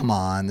was like, "Come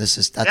on, that's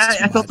too much."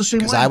 I felt the same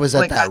way. Because I was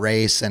at that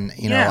race, and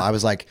I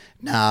was like,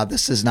 "Nah,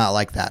 this is not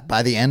like that."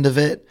 By the end of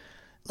it,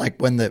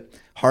 like when the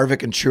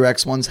Harvick and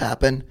Truex ones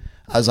happened,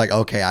 I was like,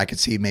 "Okay, I could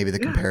see maybe the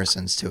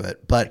comparisons to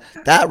it." But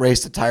that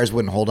race, the tires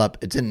wouldn't hold up.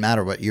 It didn't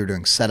matter what you were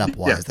doing setup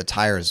wise; the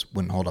tires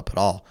wouldn't hold up at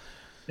all.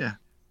 Yeah.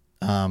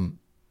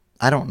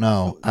 I don't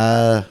know.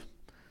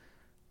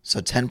 So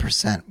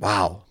 10%.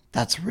 Wow,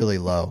 that's really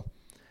low.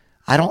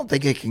 I don't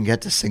think it can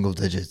get to single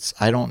digits.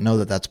 I don't know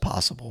that that's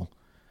possible.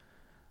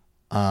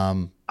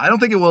 I don't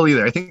think it will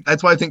either. I think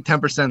that's why I think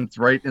 10% is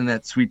right in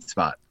that sweet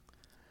spot.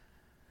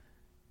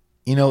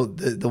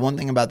 The one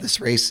thing about this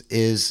race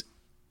is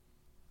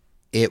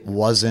it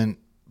wasn't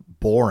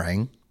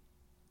boring.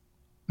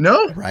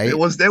 No, right? It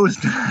was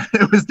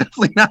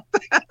definitely not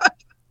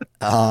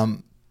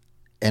that.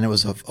 And it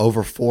was an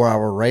over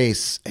 4-hour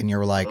race, and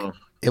you're like,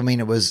 I mean,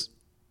 it was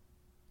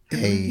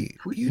a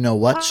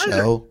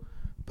show,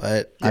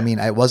 but I mean,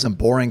 it wasn't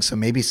boring. So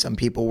maybe some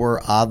people were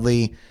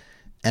oddly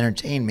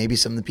entertained. Maybe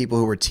some of the people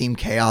who were Team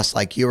Chaos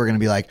like you were going to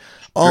be like,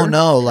 oh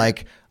no,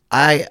 like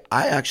I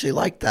actually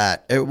liked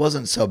that. It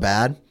wasn't so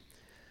bad.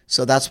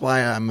 So that's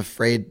why I'm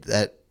afraid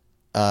to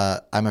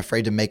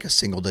make a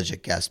single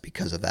digit guess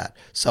because of that.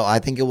 So I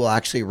think it will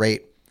actually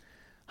rate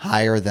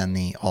higher than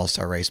the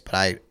All-Star race,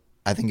 but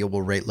I think it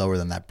will rate lower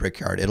than that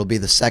Brickyard. It'll be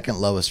the second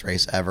lowest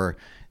race ever,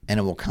 and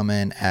it will come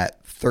in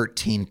at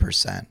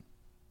 13%.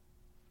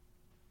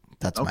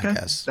 That's my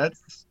guess. That's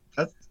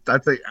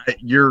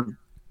you're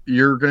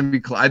going to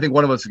be. I think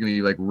one of us is going to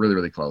be like really,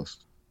 really close.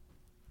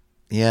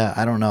 Yeah,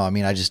 I don't know. I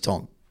mean, I just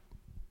don't.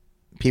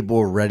 People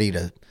were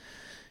tweeting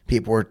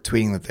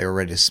that they were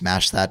ready to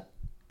smash that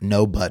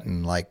no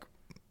button like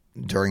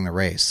during the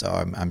race. So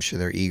I'm sure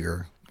they're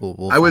eager.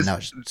 We'll find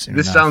out soon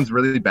enough. Sounds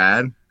really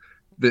bad.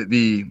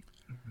 The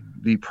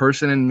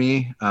person in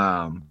me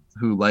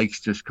who likes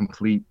just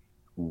complete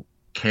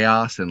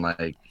chaos and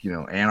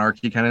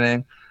anarchy kind of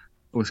thing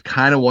was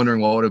kind of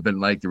wondering what would have been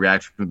like. The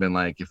reaction would have been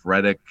like if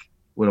Reddick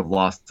would have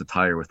lost the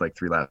tire with like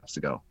 3 laps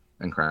to go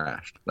and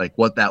crashed. Like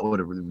what that would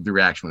have the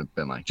reaction would have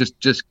been like. Just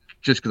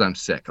because I'm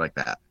sick like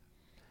that.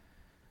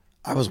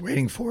 I was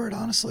waiting for it,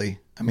 honestly.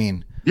 I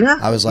mean, yeah,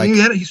 I was like,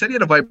 he said he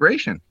had a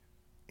vibration.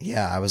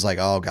 Yeah, I was like,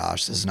 oh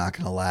gosh, this is not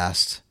going to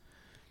last.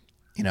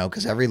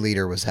 Because every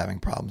leader was having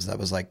problems. That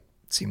was like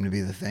seemed to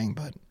be the thing.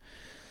 But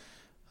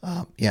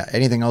yeah,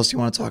 anything else you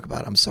want to talk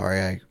about? I'm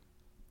sorry.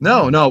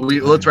 No.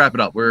 Let's wrap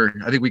it up.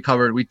 I think we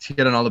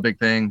hit on all the big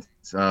things.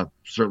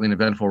 Certainly an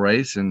eventful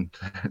race, and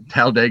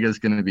Talladega is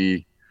going to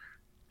be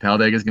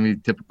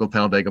typical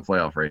Talladega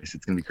playoff race.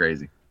 It's going to be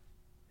crazy.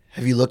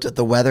 Have you looked at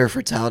the weather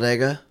for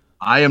Talladega?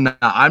 I'm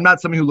not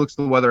somebody who looks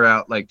the weather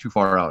out like too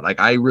far out. Like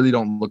I really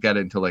don't look at it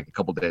until like a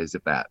couple days,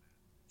 if that.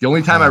 The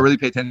only time I really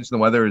pay attention to the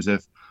weather is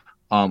if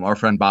our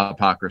friend Bob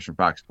Pockers from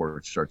Fox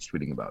Sports starts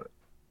tweeting about it.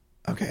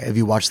 Okay. Have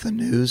you watched the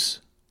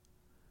news?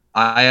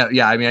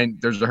 I mean,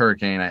 there's a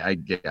hurricane.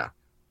 Yeah.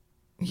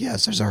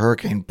 Yes, there's a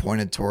hurricane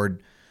pointed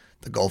toward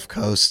the Gulf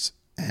Coast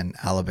and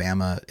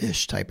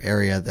Alabama-ish type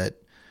area that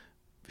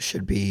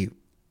should be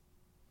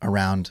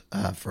around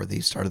for the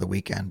start of the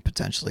weekend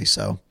potentially.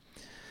 So.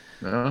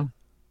 Oh.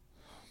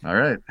 All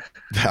right.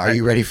 Are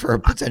you ready for a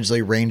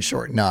potentially rain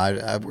short?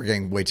 No, we're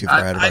getting way too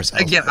far ahead of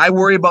ourselves. Again, I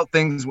worry about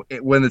things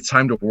when it's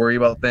time to worry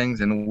about things,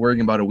 and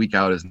worrying about a week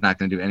out is not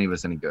going to do any of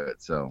us any good.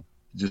 So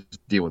just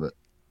deal with it.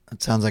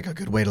 That sounds like a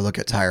good way to look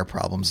at tire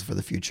problems for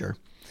the future.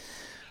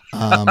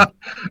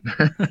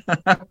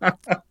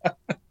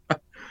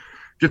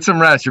 Get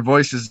some rest. Your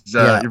voice is.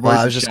 I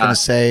was just going to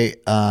say,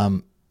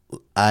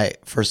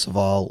 first of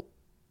all,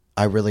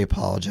 I really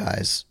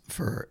apologize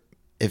for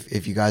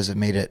if you guys have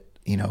made it,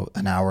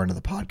 an hour into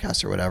the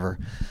podcast or whatever,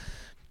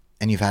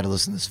 and you've had to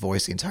listen to this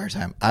voice the entire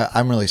time.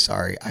 I'm really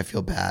sorry. I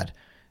feel bad.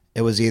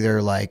 It was either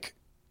like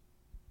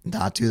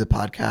not do the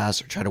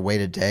podcast or try to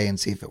wait a day and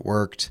see if it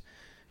worked,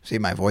 see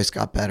if my voice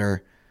got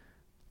better.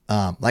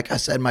 Like I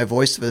said, my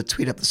voice for the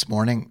tweet up this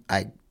morning,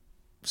 I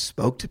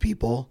spoke to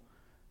people.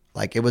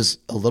 Like it was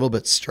a little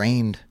bit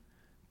strained,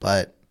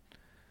 but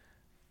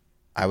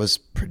I was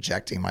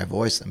projecting my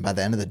voice. And by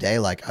the end of the day,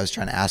 like I was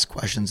trying to ask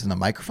questions in the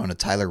microphone to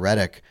Tyler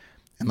Reddick,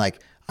 and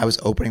like I was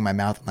opening my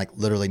mouth and like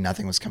literally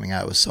nothing was coming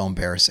out. It was so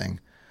embarrassing.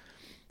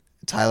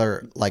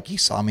 Tyler, like he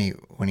saw me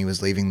when he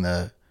was leaving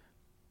the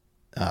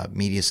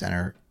media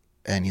center,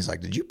 and he's like,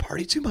 "Did you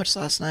party too much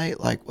last night?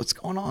 Like, what's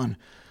going on?"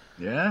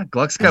 Yeah,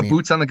 Gluck's got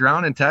boots on the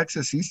ground in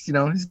Texas. He's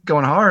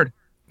going hard.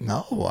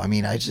 No, I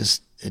mean, it's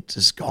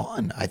just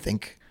gone. I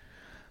think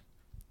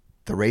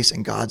the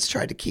racing gods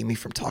tried to keep me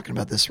from talking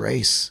about this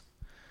race.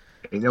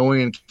 Ain't no one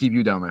gonna keep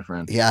you down, my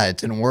friend. Yeah, it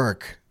didn't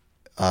work,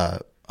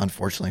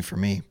 unfortunately for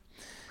me.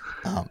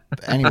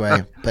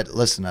 Anyway, but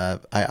listen, I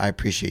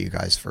appreciate you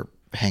guys for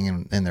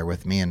hanging in there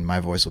with me, and my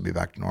voice will be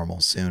back to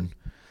normal soon.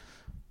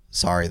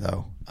 Sorry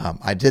though.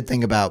 I did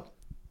think about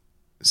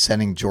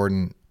sending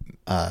Jordan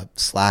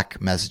Slack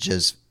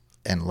messages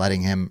and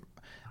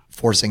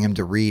forcing him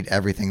to read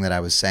everything that I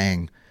was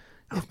saying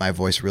if my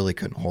voice really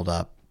couldn't hold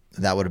up.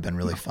 That would have been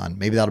really fun.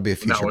 Maybe that'll be a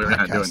future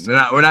podcast.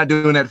 We're not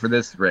doing that for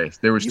this race.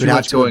 There was too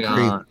much going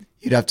on.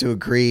 You'd have to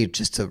agree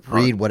just to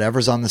read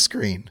whatever's on the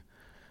screen.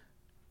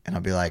 And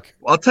I'll be like,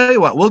 I'll tell you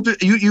what, we'll do.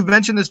 You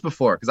mentioned this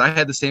before because I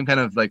had the same kind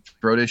of like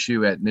throat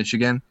issue at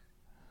Michigan,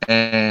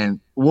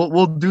 and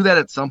we'll do that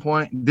at some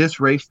point. This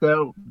race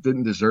though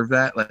didn't deserve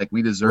that. Like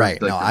we deserved.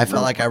 Right. No, I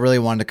felt like I really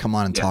wanted to come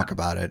on and talk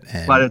about it.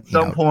 But at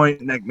some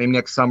point, like maybe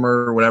next summer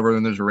or whatever,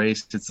 when there's a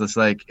race, it's just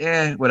like,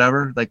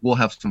 whatever. Like we'll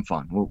have some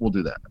fun. We'll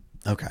do that.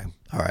 Okay.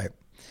 All right.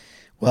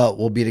 Well,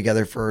 we'll be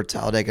together for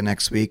Talladega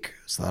next week,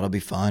 so that'll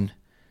be fun,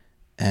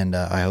 and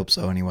I hope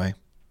so anyway.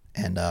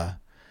 And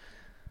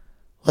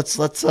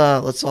let's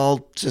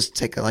all just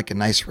take a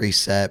nice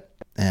reset,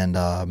 and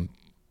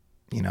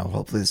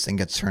hopefully this thing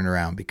gets turned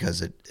around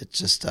because it's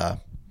just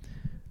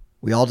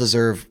we all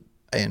deserve,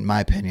 in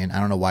my opinion, I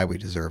don't know why we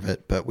deserve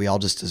it, but we all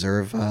just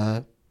deserve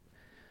to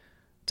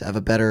have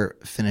a better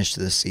finish to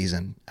this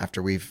season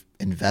after we've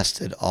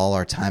invested all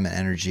our time and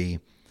energy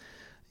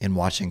in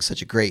watching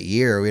such a great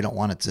year. We don't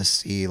want it to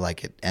see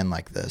like it end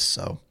like this.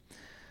 So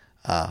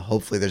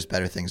hopefully there's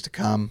better things to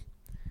come,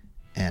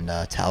 and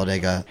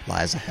Talladega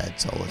lies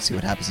ahead. So let's see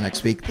what happens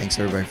next week. Thanks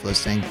everybody for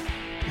listening,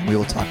 and we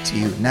will talk to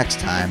you next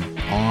time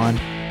on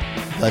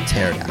The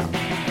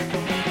Teardown.